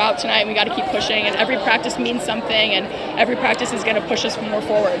to show out tonight and we got to keep pushing and every practice means something and every practice is going to push us more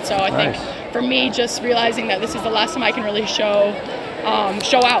forward. So I think for me, just realizing that this is the last time I can really show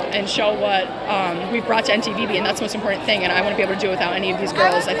show out and show what we've brought to NTVB, and that's the most important thing. And I want to be able to do it without any of these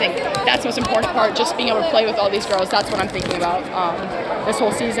girls. I think that's the most important part, just being able to play with all these girls. That's what I'm thinking about this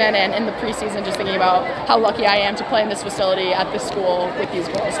whole season, and in the preseason, just thinking about how lucky I am to play in this facility at this school with these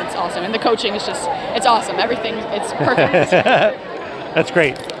girls. It's awesome. And the coaching is it's awesome. Everything, it's perfect. That's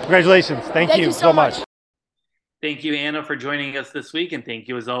great. Congratulations. Thank you so much. Thank you, Anna, for joining us this week. And thank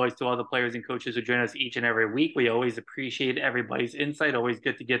you, as always, to all the players and coaches who join us each and every week. We always appreciate everybody's insight. Always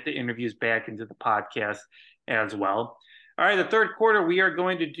good to get the interviews back into the podcast as well. All right, the third quarter, we are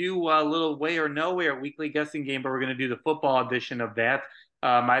going to do a little way or no way, our weekly guessing game, but we're going to do the football edition of that.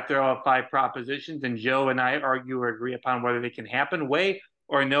 I throw out 5 propositions, and Joe and I argue or agree upon whether they can happen, way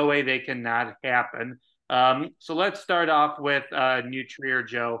or no way they cannot happen. So let's start off with New Trier,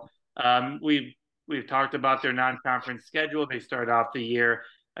 Joe. We've talked about their non-conference schedule. They start off the year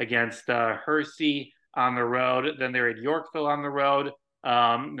against Hersey on the road. Then they're at Yorkville on the road.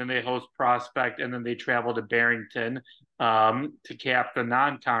 Then they host Prospect, and then they travel to Barrington to cap the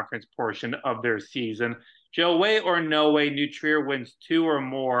non-conference portion of their season. Joe, way or no way New Trier wins 2 or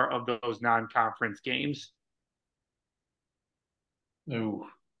more of those non-conference games? Ooh,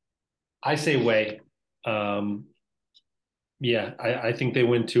 I say way. Yeah, I think they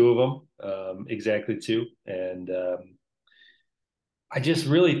win 2 of them. Exactly 2. And I just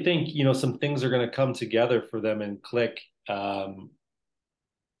really think, some things are going to come together for them and click on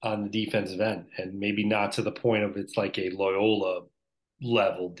the defensive end, and maybe not to the point of it's like a Loyola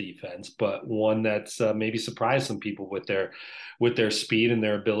level defense, but one that's maybe surprised some people with their speed and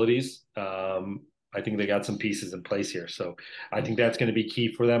their abilities. I think they got some pieces in place here. So I think that's going to be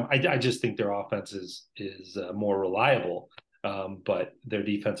key for them. I just think their offense is more reliable. But their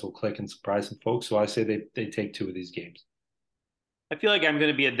defense will click and surprise some folks. So I say they take 2 of these games. I feel like I'm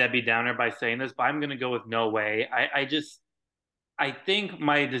going to be a Debbie Downer by saying this, but I'm going to go with no way. I think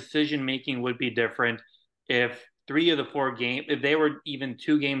my decision-making would be different if 3 of the 4 games, if they were even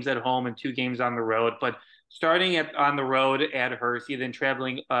 2 games at home and 2 games on the road, but starting on the road at Hersey, then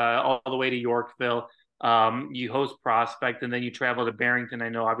traveling all the way to Yorkville, you host Prospect, and then you travel to Barrington. I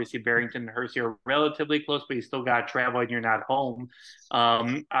know obviously Barrington and Hersey are relatively close, but you still got to travel and you're not home.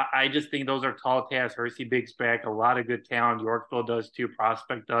 I just think those are tall tasks. Hersey bigs back, a lot of good talent. Yorkville does too,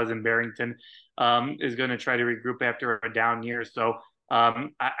 Prospect does, and Barrington is going to try to regroup after a down year. So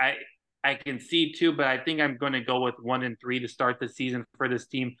I can see 2, but I think I'm going to go with 1 and 3 to start the season for this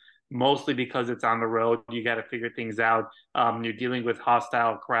team, mostly because it's on the road. You got to figure things out. You're dealing with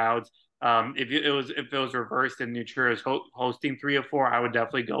hostile crowds. If it was reversed and New Trier is hosting 3 or 4, I would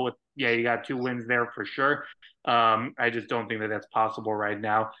definitely go with, you got 2 wins there for sure. I just don't think that that's possible right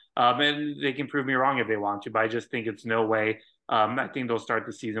now. And they can prove me wrong if they want to, but I just think it's no way. I think they'll start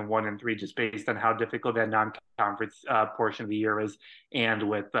the season 1 and 3 just based on how difficult that non-conference portion of the year is, and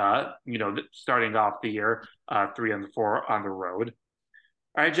with starting off the year 3 and 4 on the road.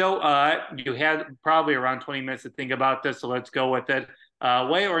 All right, Joe, you had probably around 20 minutes to think about this, so let's go with it.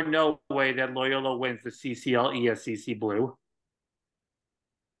 Way or no way that Loyola wins the CCL ESCC Blue?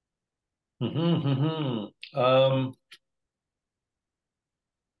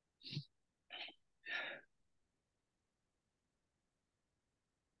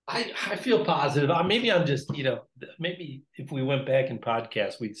 I feel positive. Maybe I'm just, maybe if we went back in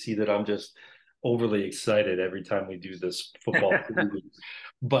podcast, we'd see that I'm just overly excited every time we do this football.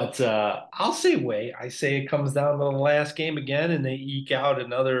 But I'll say way. I say it comes down to the last game again, and they eke out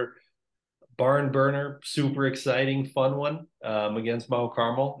another barn burner, super exciting, fun one against Mount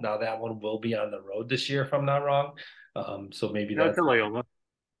Carmel. Now that one will be on the road this year, if I'm not wrong. So maybe that's Loyola.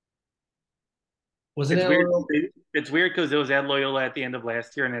 Was it weird? It's weird because it was at Loyola at the end of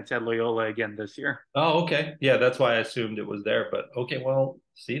last year, and it's at Loyola again this year. Oh, okay. Yeah, that's why I assumed it was there. But okay, well,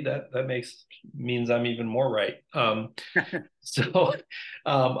 see, that means I'm even more right. So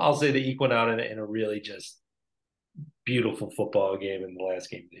I'll say they eke one out in a really just beautiful football game in the last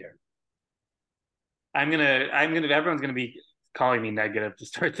game of the year. Everyone's gonna be calling me negative to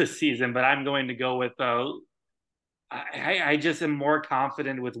start the season, but I'm going to go with I just am more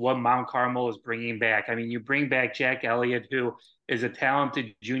confident with what Mount Carmel is bringing back. I mean, you bring back Jack Elliott, who is a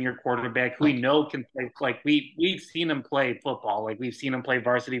talented junior quarterback who we know can play. Like we've seen him play football. Like we've seen him play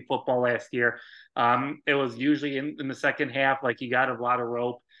varsity football last year. It was usually in the second half. Like he got a lot of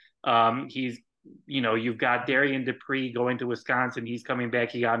rope. You've got Darian Dupree going to Wisconsin. He's coming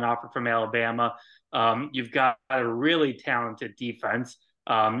back. He got an offer from Alabama. You've got a really talented defense.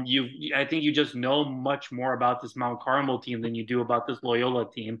 I think you just know much more about this Mount Carmel team than you do about this Loyola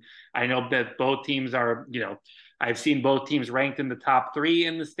team. I know that both teams are, I've seen both teams ranked in the top 3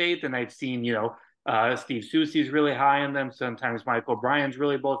 in the state, and I've seen, Steve Soucy's really high on them. Sometimes Mike O'Brien's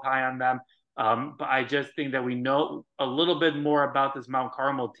really both high on them. But I just think that we know a little bit more about this Mount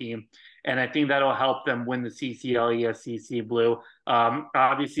Carmel team, and I think that'll help them win the CCL ESCC Blue.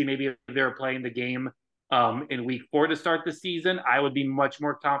 Obviously, maybe if they're playing the game in week 4 to start the season, I would be much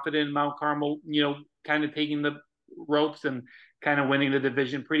more confident in Mount Carmel, kind of taking the ropes and kind of winning the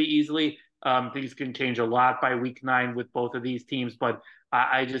division pretty easily. Things can change a lot by week 9 with both of these teams, but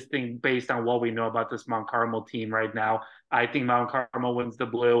I just think based on what we know about this Mount Carmel team right now, I think Mount Carmel wins the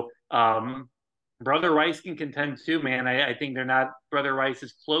Blue. Brother Rice can contend too, man. I think they're not. Brother Rice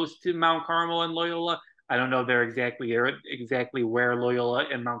is close to Mount Carmel and Loyola. I don't know if they're exactly where Loyola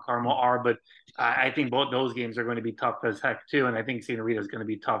and Mount Carmel are, but I think both those games are going to be tough as heck too. And I think Santa Rita is going to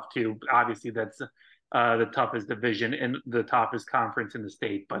be tough too. Obviously, that's the toughest division and the toughest conference in the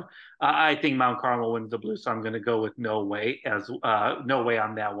state. But I think Mount Carmel wins the Blue, so I'm going to go with no way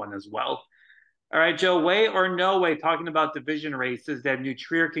on that one as well. All right, Joe, way or no way, talking about division races, that New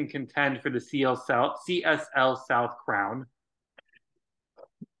Trier can contend for the CSL South crown.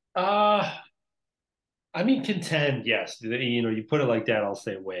 I mean, contend, yes. You put it like that, I'll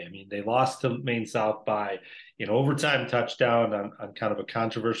say way. I mean, they lost to Maine South by overtime touchdown on kind of a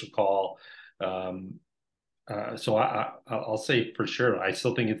controversial call. So I'll say for sure, I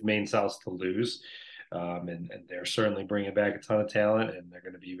still think it's Maine South to lose. And they're certainly bringing back a ton of talent, and they're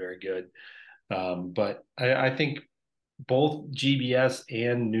going to be very good. But I think both GBS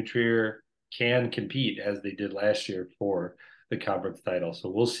and New Trier can compete as they did last year for the conference title. So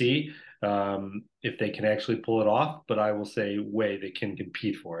we'll see if they can actually pull it off. But I will say way they can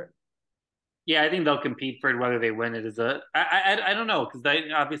compete for it. Yeah, I think they'll compete for it. Whether they win it is I don't know, because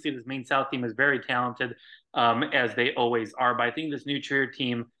obviously this Maine South team is very talented, as they always are. But I think this New Trier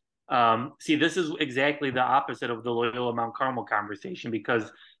team, this is exactly the opposite of the Loyola Mount Carmel conversation, because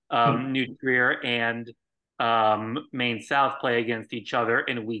New Trier and Maine South play against each other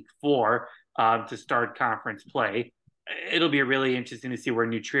in week 4 to start conference play. It'll be really interesting to see where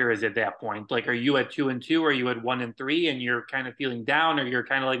New Trier is at that point. Like, are you at 2-2? Or are you at 1-3 and you're kind of feeling down, or you're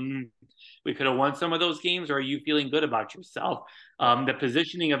kind of like, we could have won some of those games, or are you feeling good about yourself? The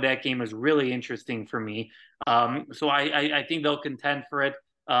positioning of that game is really interesting for me. So I think they'll contend for it.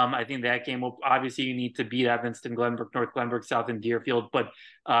 I think that game will, obviously you need to beat Evanston, Glenbrook, North Glenbrook South, and Deerfield. But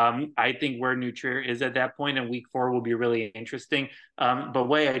I think where New Trier is at that point in week 4 will be really interesting. But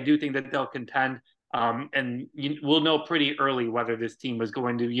I do think that they'll contend. And we'll know pretty early whether this team is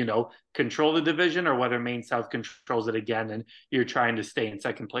going to, control the division, or whether Maine South controls it again and you're trying to stay in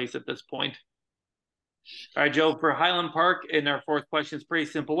second place at this point. All right, Joe, for Highland Park, in our 4th question, it's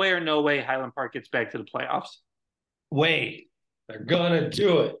pretty simple. Way or no way Highland Park gets back to the playoffs? Way. They're gonna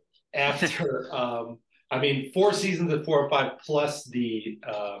do it after 4 seasons at 4 or 5 plus the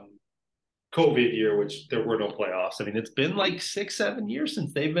COVID year, which there were no playoffs. I mean, it's been like 6-7 years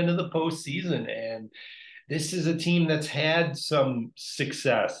since they've been to the postseason, and this is a team that's had some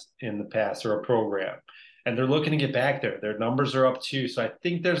success in the past, or a program, and they're looking to get back there. Their numbers are up too, so I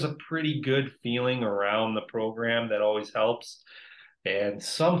think there's a pretty good feeling around the program that always helps. And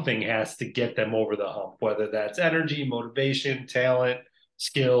something has to get them over the hump, whether that's energy, motivation, talent,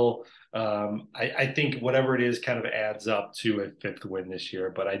 skill. I think whatever it is kind of adds up to a 5th win this year.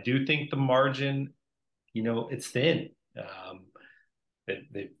 But I do think the margin, it's thin.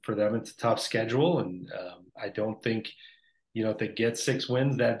 For them, it's a tough schedule. And I don't think, if they get 6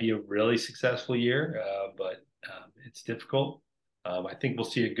 wins, that'd be a really successful year. But it's difficult. I think we'll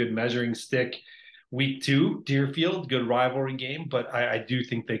see a good measuring stick week 2, Deerfield, good rivalry game, but I do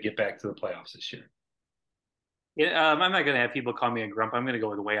think they get back to the playoffs this year. Yeah, I'm not going to have people call me a grump. I'm going to go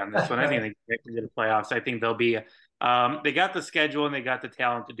with the way on this one. I think they get to the playoffs. I think they'll be. They got the schedule and they got the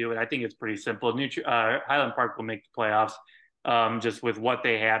talent to do it. I think it's pretty simple. Highland Park will make the playoffs, just with what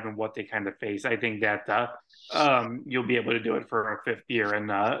they have and what they kind of face. I think that you'll be able to do it for a 5th year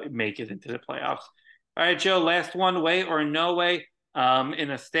and make it into the playoffs. All right, Joe. Last one. Way or no way?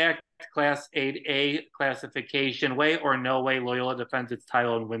 In a stacked Class 8A classification, way or no way Loyola defends its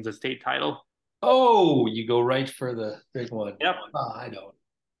title and wins a state title? Oh, you go right for the big one. Yep. I know.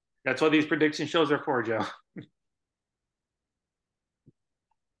 That's what these prediction shows are for, Joe.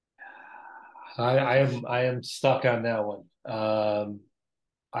 I am stuck on that one.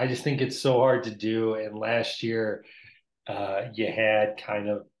 I just think it's so hard to do. And last year, you had kind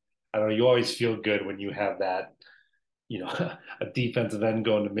of, I don't know, you always feel good when you have that, a defensive end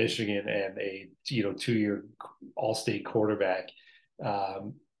going to Michigan and a 2-year all-state quarterback. I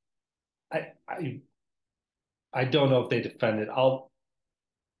don't know if they defend it.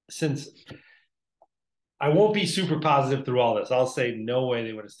 I won't be super positive through all this. I'll say no way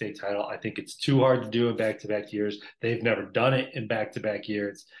they win a state title. I think it's too hard to do in back-to-back years. They've never done it in back-to-back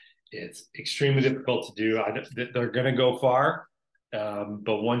years. It's extremely difficult to do. They're going to go far,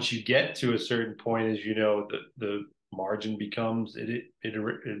 but once you get to a certain point, as you know, the margin becomes it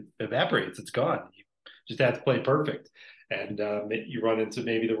evaporates. It's gone. You just have to play perfect. And you run into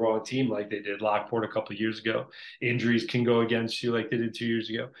maybe the wrong team like they did Lockport a couple of years ago. Injuries can go against you like they did 2 years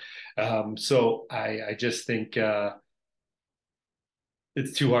ago. So I just think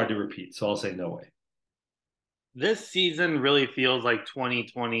it's too hard to repeat. So I'll say no way. This season really feels like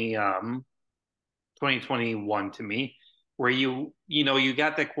 2021 to me, where you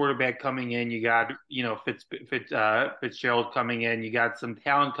got that quarterback coming in, you got Fitzgerald coming in, you got some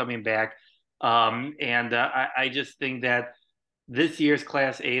talent coming back, and I just think that this year's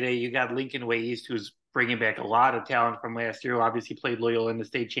Class 8A, you got Lincoln Way East, who's bringing back a lot of talent from last year. Who obviously played Loyola in the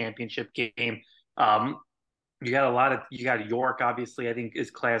state championship game. You got York, obviously, I think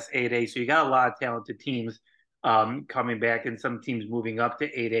is Class 8A, so you got a lot of talented teams coming back, and some teams moving up to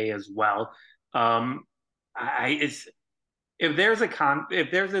 8A as well. If there's a class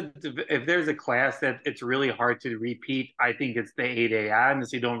that it's really hard to repeat, I think it's the 8A. I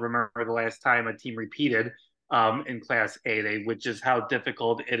honestly don't remember the last time a team repeated in Class 8A, which is how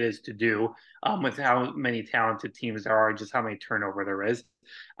difficult it is to do with how many talented teams there are, just how many turnover there is.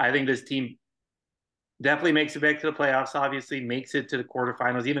 I think this team definitely makes it back to the playoffs, obviously makes it to the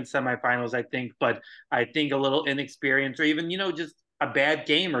quarterfinals, even semifinals, I think. But I think a little inexperience, or even, just a bad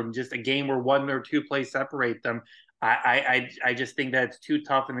game, or just a game where 1 or 2 plays separate them. I just think that it's too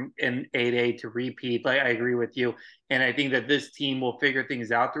tough in 8A to repeat. I agree with you. And I think that this team will figure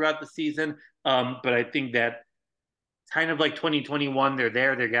things out throughout the season. But I think that kind of like 2021, they're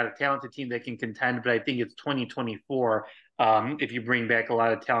there. They've got a talented team that can contend. But I think it's 2024. If you bring back a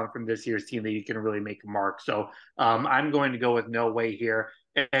lot of talent from this year's team, that you can really make a mark. So I'm going to go with no way here.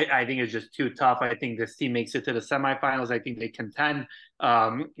 I think it's just too tough. I think this team makes it to the semifinals. I think they contend.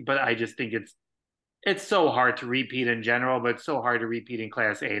 But I just think it's so hard to repeat in general, but it's so hard to repeat in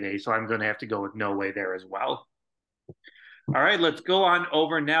Class 8A. So I'm going to have to go with no way there as well. All right, let's go on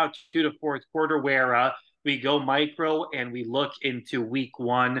over now to the fourth quarter, where we go micro and we look into week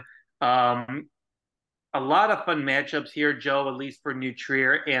 1. A lot of fun matchups here, Joe, at least for New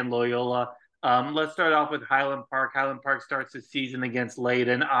Trier and Loyola. Let's start off with Highland Park. Highland Park starts the season against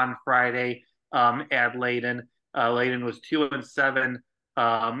Layton on Friday at Layton. Layton was 2-7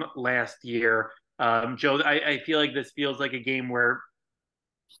 last year. Joe, I feel like this feels like a game where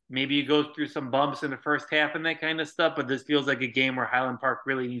maybe you go through some bumps in the first half and that kind of stuff, but this feels like a game where Highland Park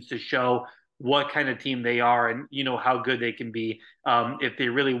really needs to show what kind of team they are and, how good they can be if they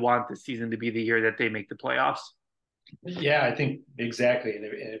really want the season to be the year that they make the playoffs. Yeah, I think exactly. And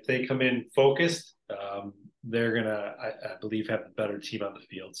if they come in focused, they're going to, I believe, have the better team on the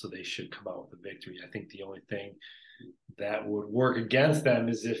field, so they should come out with a victory. I think the only thing that would work against them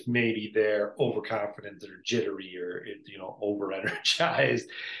is if maybe they're overconfident or jittery or, over-energized,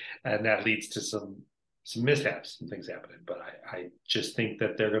 and that leads to some mishaps and things happening. But I just think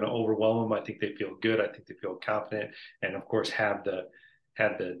that they're going to overwhelm them. I think they feel good. I think they feel confident, and of course have the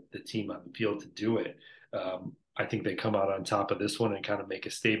team on the field to do it. I think they come out on top of this one and kind of make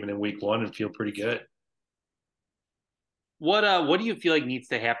a statement in week 1 and feel pretty good. What do you feel like needs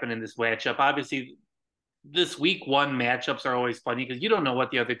to happen in this matchup? Obviously, this week 1 matchups are always funny because you don't know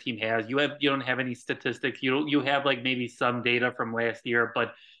what the other team has. You don't have any statistics. You have like maybe some data from last year,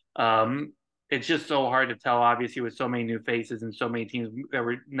 but it's just so hard to tell, obviously, with so many new faces and so many teams that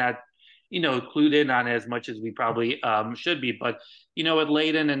were not, clued in on as much as we probably should be. But, with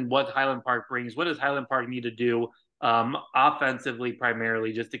Layton and what Highland Park brings, what does Highland Park need to do offensively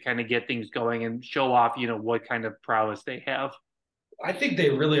primarily just to kind of get things going and show off, what kind of prowess they have? I think they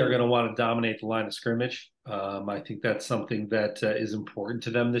really are going to want to dominate the line of scrimmage. I think that's something that is important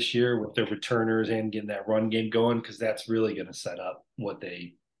to them this year with their returners and getting that run game going, because that's really going to set up what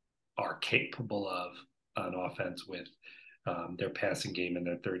they are capable of on offense with their passing game and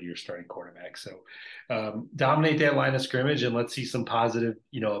their third-year starting quarterback. So dominate that line of scrimmage, and let's see some positive,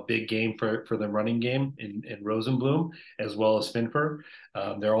 a big game for the running game in Rosenblum as well as Finfer.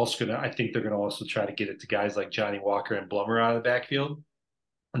 They're also I think they're going to also try to get it to guys like Johnny Walker and Blummer out of the backfield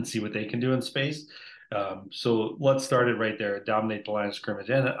and see what they can do in space. So let's start it right there. Dominate the line of scrimmage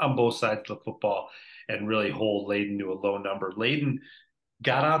and on both sides of the football and really hold Layton to a low number. Layton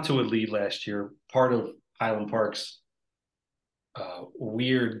got out to a lead last year, part of Highland Park's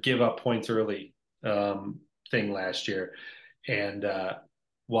weird give up points early thing last year. And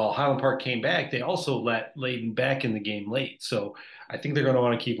while Highland Park came back, they also let Layden back in the game late. So I think they're going to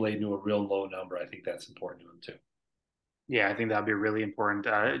want to keep Layden to a real low number. I think that's important to them too. Yeah, I think that'd be really important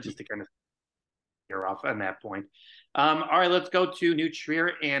just to kind of you're off on that point. All right, let's go to New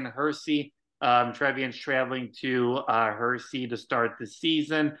Trier and Hersey. Trevians traveling to Hersey to start the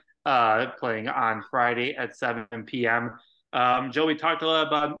season, playing on Friday at 7 p.m. Joe, we talked a lot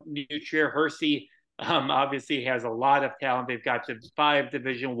about New Trier. Hersey obviously has a lot of talent. They've got 5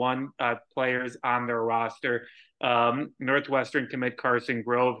 Division One players on their roster. Northwestern commit Carson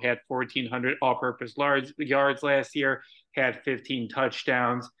Grove had 1,400 all-purpose yards last year, had 15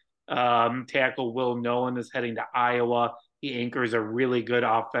 touchdowns. Tackle Will Nolan is heading to Iowa. He anchors a really good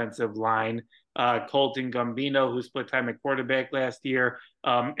offensive line. Colton Gambino, who split time at quarterback last year,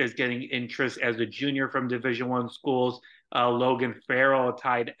 is getting interest as a junior from Division One schools. Logan Farrell, a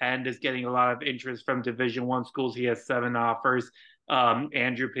tight end, is getting a lot of interest from Division One schools. He has 7 offers.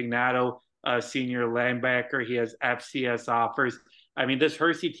 Andrew Pignato, a senior linebacker, he has FCS offers. I mean, this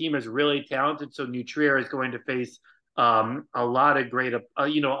Hersey team is really talented. So New Trier is going to face a lot of great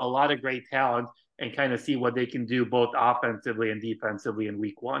talent and kind of see what they can do both offensively and defensively in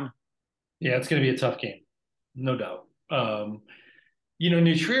week 1. Yeah, it's going to be a tough game, no doubt.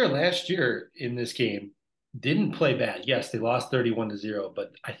 New Trier last year in this game didn't play bad. Yes, they lost 31-0,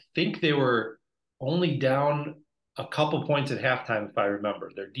 but I think they were only down a couple points at halftime, if I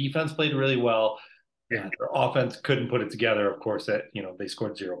remember. Their defense played really well. Yeah. Their offense couldn't put it together. Of course, they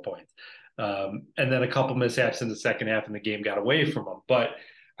scored 0 points. And then a couple mishaps in the second half and the game got away from them. But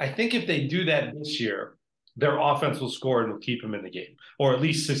I think if they do that this year, their offense will score and will keep them in the game, or at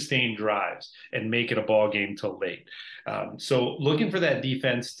least sustain drives and make it a ball game till late. So looking for that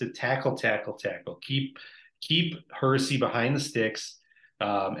defense to tackle, keep Hersey behind the sticks,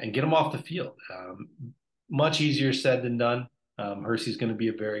 and get them off the field. Much easier said than done. Hersey's going to be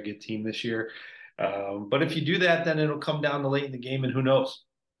a very good team this year. But if you do that, then it'll come down to late in the game, and who knows?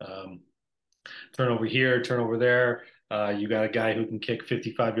 Turnover here, turnover there. You got a guy who can kick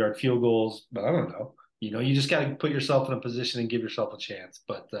 55-yard field goals, but I don't know. You just got to put yourself in a position and give yourself a chance.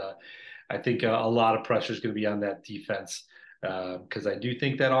 But I think a lot of pressure is going to be on that defense because I do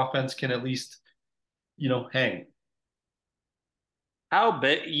think that offense can at least, hang. How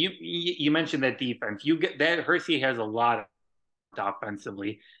big you mentioned that defense? You get that Hersey has a lot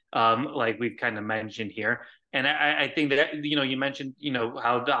offensively, like we've kind of mentioned here. And I think that, you mentioned,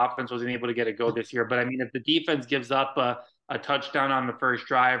 how the offense wasn't able to get a go this year. But I mean, if the defense gives up a touchdown on the first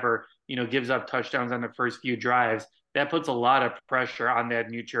drive or, gives up touchdowns on the first few drives, that puts a lot of pressure on that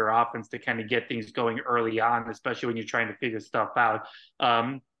New Trier offense to kind of get things going early on, especially when you're trying to figure stuff out.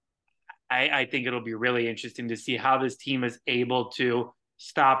 I think it'll be really interesting to see how this team is able to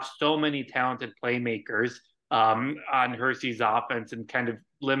stop so many talented playmakers on Hersey's offense and kind of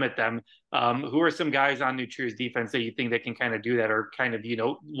limit them. Who are some guys on New Trier's defense that you think that can kind of do that or kind of,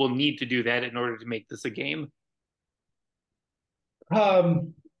 will need to do that in order to make this a game?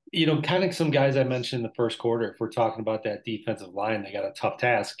 Kind of some guys I mentioned in the first quarter. If we're talking about that defensive line, they got a tough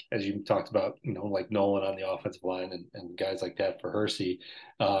task, as you talked about, like Nolan on the offensive line and guys like that for Hersey.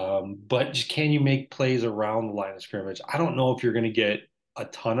 But just can you make plays around the line of scrimmage? I don't know if you're going to get a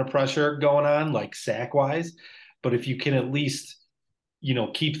ton of pressure going on, like sack wise, but if you can at least,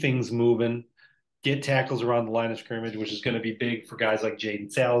 keep things moving, get tackles around the line of scrimmage, which is going to be big for guys like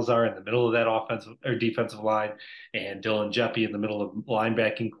Jaden Salazar in the middle of that offensive or defensive line and Dylan Jeppy in the middle of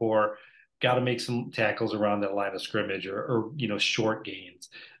linebacking core. Got to make some tackles around that line of scrimmage or short gains.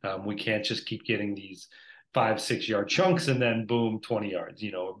 We can't just keep getting these 5-6 yard chunks and then boom, 20 yards,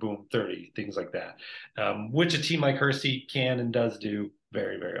 boom, 30, things like that, which a team like Hersey can and does do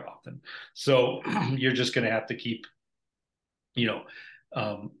very, very often. So you're just going to have to keep,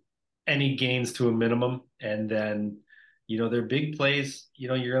 any gains to a minimum. And then, their big plays, you're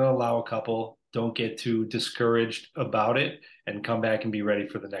going to allow a couple. Don't get too discouraged about it and come back and be ready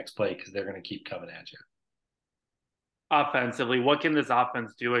for the next play because they're going to keep coming at you. Offensively, what can this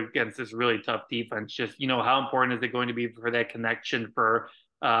offense do against this really tough defense? Just, how important is it going to be for that connection for,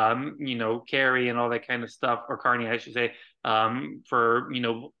 Carey and all that kind of stuff, or Carney, I should say, for,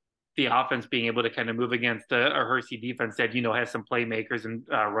 the offense being able to kind of move against a Hersey defense that, has some playmakers and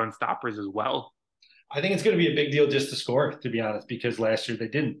run stoppers as well. I think it's going to be a big deal just to score, to be honest, because last year they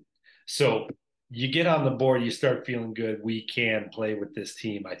didn't. So you get on the board, you start feeling good. We can play with this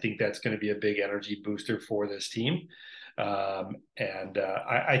team. I think that's going to be a big energy booster for this team. I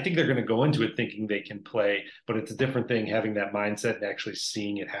think they're going to go into it thinking they can play, but it's a different thing having that mindset and actually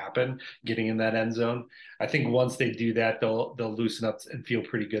seeing it happen, getting in that end zone. I think once they do that, they'll loosen up and feel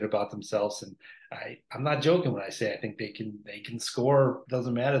pretty good about themselves. And I'm not joking when I say I think they can score.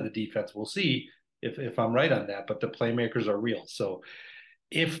 Doesn't matter the defense. We'll see if I'm right on that. But the playmakers are real. So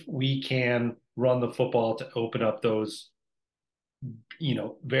if we can run the football to open up those,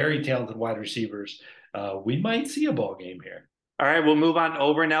 very talented wide receivers, we might see a ball game here. All right, we'll move on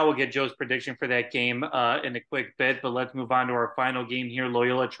over now. We'll get Joe's prediction for that game in a quick bit, but let's move on to our final game here.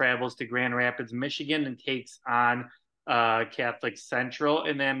 Loyola travels to Grand Rapids, Michigan, and takes on Catholic Central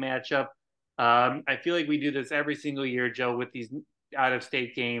in that matchup. I feel like we do this every single year, Joe, with these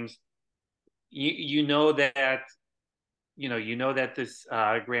out-of-state games. You know that this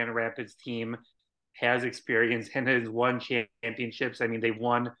Grand Rapids team has experience and has won championships. I mean, they've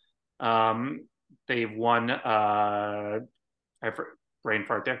won. Brain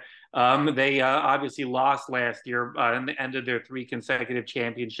fart there. They obviously lost last year in the end of their 3 consecutive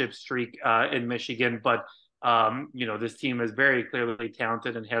championship streak in Michigan, but this team is very clearly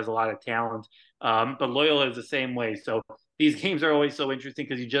talented and has a lot of talent. But Loyola is the same way. So these games are always so interesting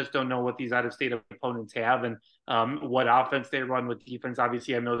because you just don't know what these out-of-state opponents have and what offense they run with defense.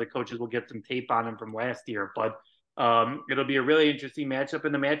 Obviously, I know the coaches will get some tape on them from last year, but it'll be a really interesting matchup.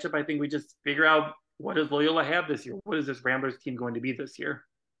 In the matchup, I think we just figure out, what does Loyola have this year? What is this Ramblers team going to be this year?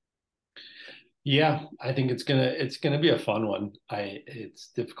 Yeah, I think it's gonna be a fun one. It's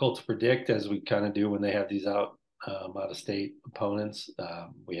difficult to predict, as we kind of do when they have these out of state opponents.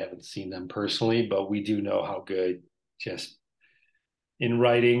 We haven't seen them personally, but we do know how good, just in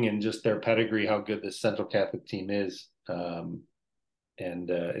writing and just their pedigree, how good this Central Catholic team is. And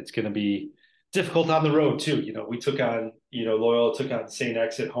it's going to be difficult on the road too. We took on, Loyola took on St.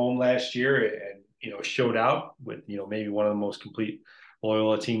 X at home last year and, showed out with, maybe one of the most complete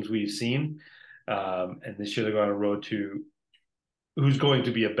Loyola teams we've seen. And this year they're going on a road to who's going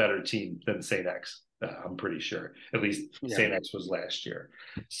to be a better team than St. X. I'm pretty sure. At least St. X was last year.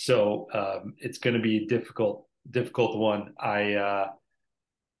 So it's going to be a difficult one.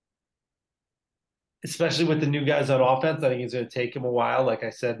 Especially with the new guys on offense, I think it's going to take him a while. Like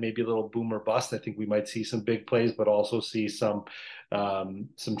I said, maybe a little boom or bust. I think we might see some big plays, but also see some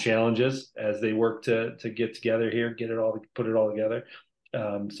challenges as they work to get together here, put it all together.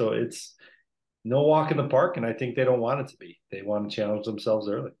 So it's no walk in the park, and I think they don't want it to be. They want to challenge themselves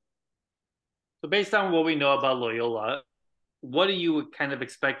early. So based on what we know about Loyola, what are you kind of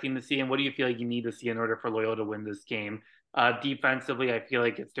expecting to see, and what do you feel like you need to see in order for Loyola to win this game? Defensively, I feel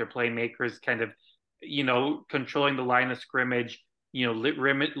like it's their playmakers kind of, controlling the line of scrimmage,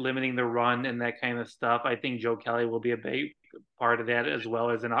 limiting the run and that kind of stuff. I think Joe Kelly will be a big part of that as well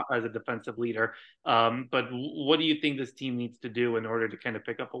as a defensive leader. But what do you think this team needs to do in order to kind of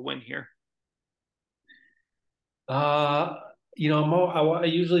pick up a win here? I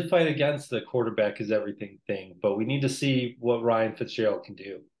usually fight against the quarterback is everything thing, but we need to see what Ryan Fitzgerald can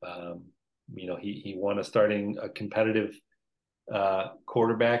do. He won a competitive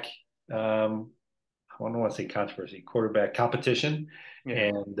quarterback. I don't want to say controversy, quarterback competition. Yeah.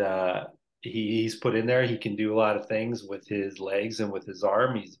 And he's put in there. He can do a lot of things with his legs and with his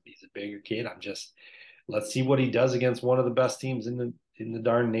arm. He's a bigger kid. Let's see what he does against one of the best teams in the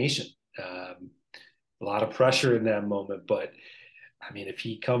darn nation. A lot of pressure in that moment, but I mean, if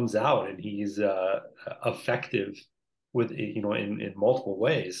he comes out and he's effective with, in multiple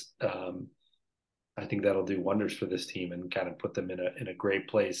ways, I think that'll do wonders for this team and kind of put them in a great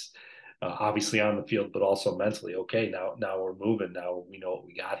place. Obviously on the field, but also mentally. Okay, now we're moving. Now we know what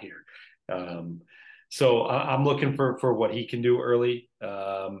we got here. So I'm looking for what he can do early.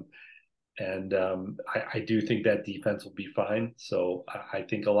 And I do think that defense will be fine. So I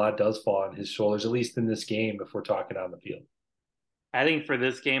think a lot does fall on his shoulders, at least in this game, if we're talking on the field. I think for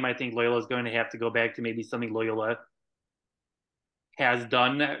this game, I think Loyola is going to have to go back to maybe something Loyola has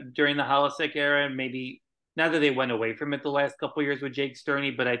done during the Holosiek era, and maybe not that they went away from it the last couple of years with Jake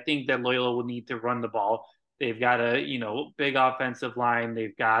Sterney, but I think that Loyola will need to run the ball. They've got a big offensive line.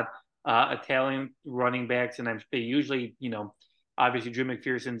 They've got Italian running backs, and they usually obviously Drew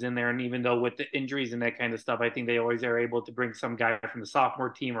McPherson's in there, and even though with the injuries and that kind of stuff, I think they always are able to bring some guy from the sophomore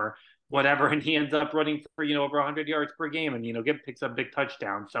team or whatever, and he ends up running for over 100 yards per game and picks up big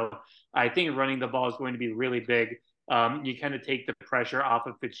touchdowns. So I think running the ball is going to be really big. You kind of take the pressure off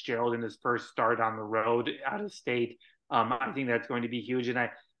of Fitzgerald in his first start on the road out of state. I think that's going to be huge. And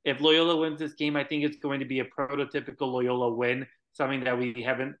if Loyola wins this game, I think it's going to be a prototypical Loyola win, something that we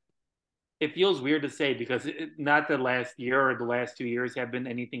haven't. It feels weird to say because not the last year or the last 2 years have been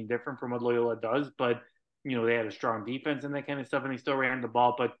anything different from what Loyola does, but they had a strong defense and that kind of stuff, and they still ran the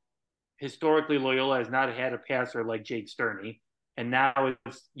ball. But historically, Loyola has not had a passer like Jake Sterney, and now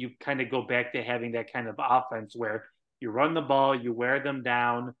you kind of go back to having that kind of offense where you run the ball, you wear them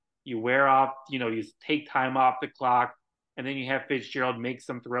down, you wear off, you take time off the clock, and then you have Fitzgerald make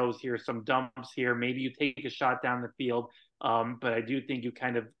some throws here, some dumps here. Maybe you take a shot down the field. But I do think you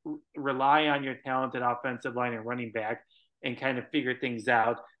kind of rely on your talented offensive line and running back and kind of figure things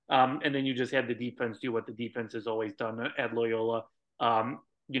out. And then you just have the defense do what the defense has always done at Loyola.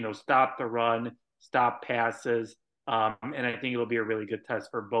 Stop the run, stop passes. And I think it'll be a really good test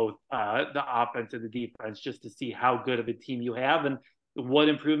for both the offense and the defense, just to see how good of a team you have and what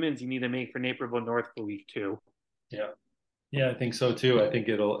improvements you need to make for Naperville North for week 2. Yeah, I think so too. I think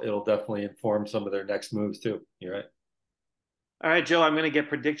it'll definitely inform some of their next moves too. You're right. All right, Joe, I'm going to get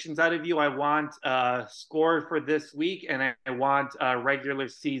predictions out of you. I want score for this week, and I want regular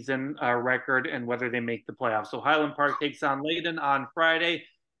season record and whether they make the playoffs. So Highland Park takes on Layton on Friday.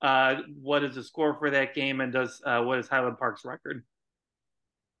 What is the score for that game, and what is Highland Park's record?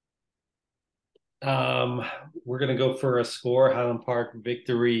 We're going to go for a score, Highland Park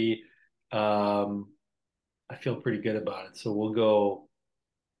victory. I feel pretty good about it. So we'll go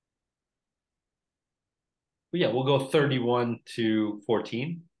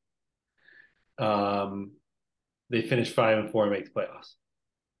 31-14. They finish 5-4 and make the playoffs.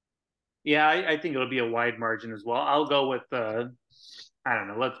 Yeah, I think it'll be a wide margin as well. I'll go with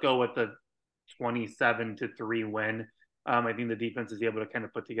let's go with the 27-3 win. I think the defense is able to kind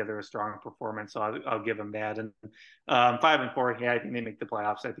of put together a strong performance, so I'll give them that. And 5-4, yeah, I think they make the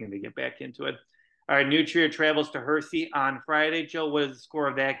playoffs. I think they get back into it. All right, New Trier travels to Hersey on Friday. Joe, what is the score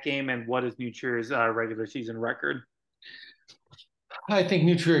of that game, and what is New Trier's regular season record? I think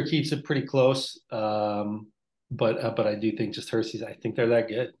New Trier keeps it pretty close, but I do think just Hersey's. I think they're that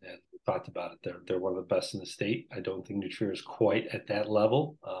good, and we talked about it. They're one of the best in the state. I don't think New Trier is quite at that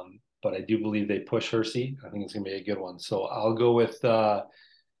level, but I do believe they push Hersey. I think it's going to be a good one. So I'll go with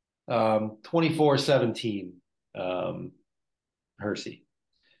 24-17 Hersey.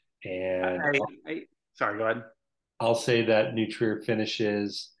 And sorry, go ahead. I'll say that New Trier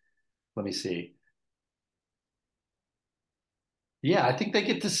finishes. Let me see. Yeah, I think they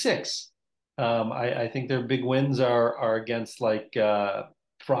get to 6. I think their big wins are against like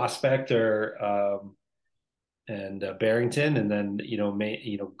Prospect or and Barrington, and then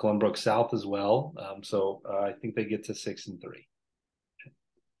Glenbrook South as well. So I think they get to 6-3.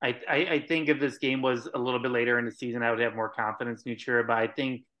 I think if this game was a little bit later in the season, I would have more confidence in New Trier. But I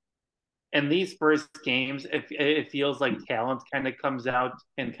think in these first games, it feels like talent kind of comes out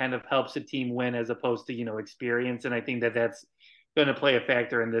and kind of helps a team win as opposed to experience. And I think that that's going to play a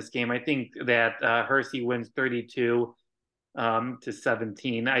factor in this game. I think that Hersey wins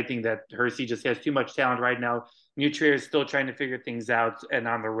 32-17. I think that Hersey just has too much talent right now. New Trier is still trying to figure things out and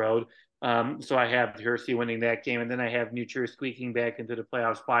on the road. So I have Hersey winning that game, and then I have New Trier squeaking back into the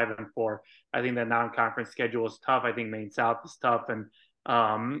playoffs 5-4. I think the non-conference schedule is tough. I think Maine South is tough, and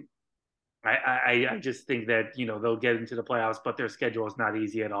I just think that they'll get into the playoffs, but their schedule is not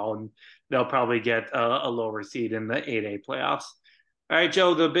easy at all, and they'll probably get a lower seed in the 8A playoffs. All right,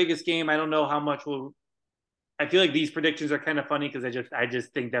 Joe, the biggest game. I don't know how much will. I feel like these predictions are kind of funny because I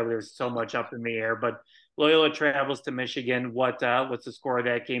just think that there's so much up in the air. But Loyola travels to Michigan. What's the score of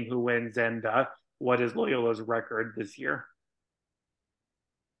that game? Who wins? And what is Loyola's record this year?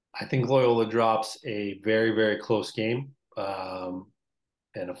 I think Loyola drops a very, very close game and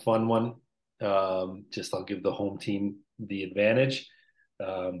a fun one. I'll give the home team the advantage.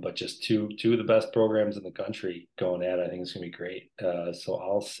 But just two of the best programs in the country going at it. I think it's going to be great. So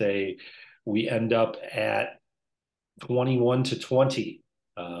I'll say we end up at 21-20,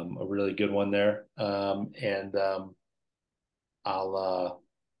 a really good one there. I'll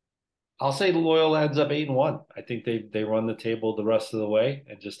say Loyola ends up 8-1. I think they run the table the rest of the way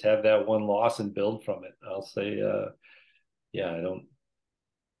and just have that one loss and build from it. I'll say, I don't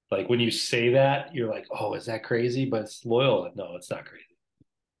like when you say that, you're like, oh, is that crazy? But it's Loyola. No, it's not crazy.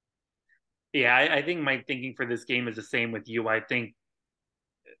 Yeah, I think my thinking for this game is the same with you. I think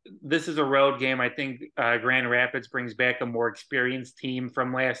this is a road game. I think Grand Rapids brings back a more experienced team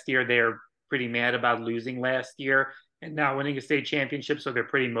from last year. They're pretty mad about losing last year and not winning a state championship, so they're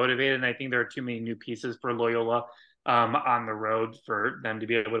pretty motivated. And I think there are too many new pieces for Loyola on the road for them to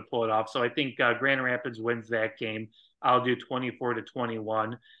be able to pull it off. So I think Grand Rapids wins that game. I'll do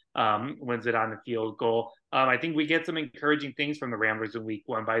 24-21. Wins it on the field goal. I think we get some encouraging things from the Ramblers in week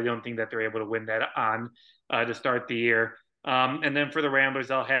 1, but I don't think that they're able to win that on to start the year. And then for the Ramblers,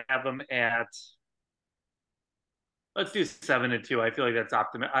 I'll have them at, let's do 7-2. I feel like that's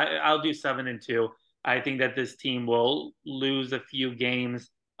optimistic. I'll do 7-2. I think that this team will lose a few games,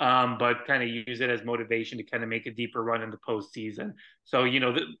 but kind of use it as motivation to kind of make a deeper run in the postseason. So,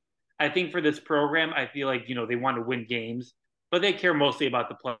 I think for this program, I feel like, they want to win games. but they care mostly about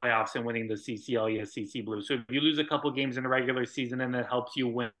the playoffs and winning the CCL, CC Blue. So if you lose a couple games in the regular season and it helps you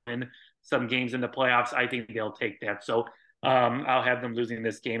win some games in the playoffs, I think they'll take that. So I'll have them losing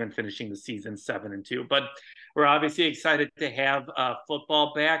this game and finishing the season 7-2. But we're obviously excited to have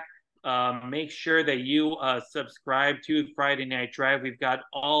football back. Make sure that you subscribe to Friday Night Drive. We've got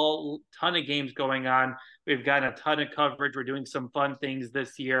a ton of games going on. We've got a ton of coverage. We're doing some fun things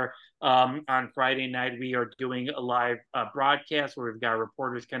this year. On Friday night, we are doing a live broadcast where we've got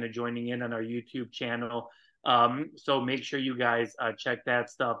reporters kind of joining in on our YouTube channel. So make sure you guys check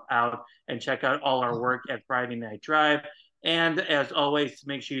that stuff out and check out all our work at Friday Night Drive. And as always,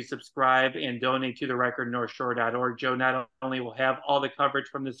 make sure you subscribe and donate to the recordnorthshore.org. Joe not only will have all the coverage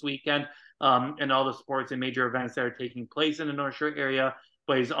from this weekend and all the sports and major events that are taking place in the North Shore area,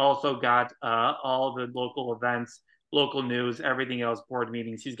 but he's also got all the local events, local news, everything else, board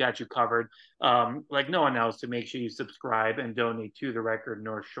meetings. He's got you covered like no one else. So make sure you subscribe and donate to the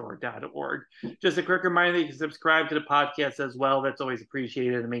recordnorthshore.org. Just a quick reminder that you can subscribe to the podcast as well. That's always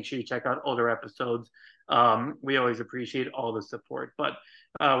appreciated. And make sure you check out older episodes. We always appreciate all the support. But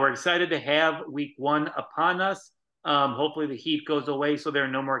we're excited to have week 1 upon us. Hopefully the heat goes away so there are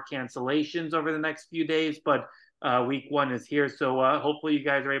no more cancellations over the next few days. But week 1 is here. So hopefully you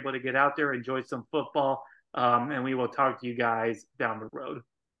guys are able to get out there, enjoy some football. And we will talk to you guys down the road.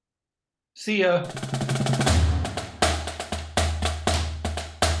 See ya.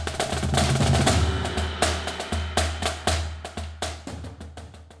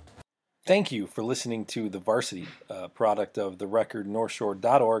 Thank you for listening to The Varsity, product of the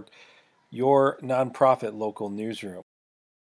recordnorthshore.org, your nonprofit local newsroom.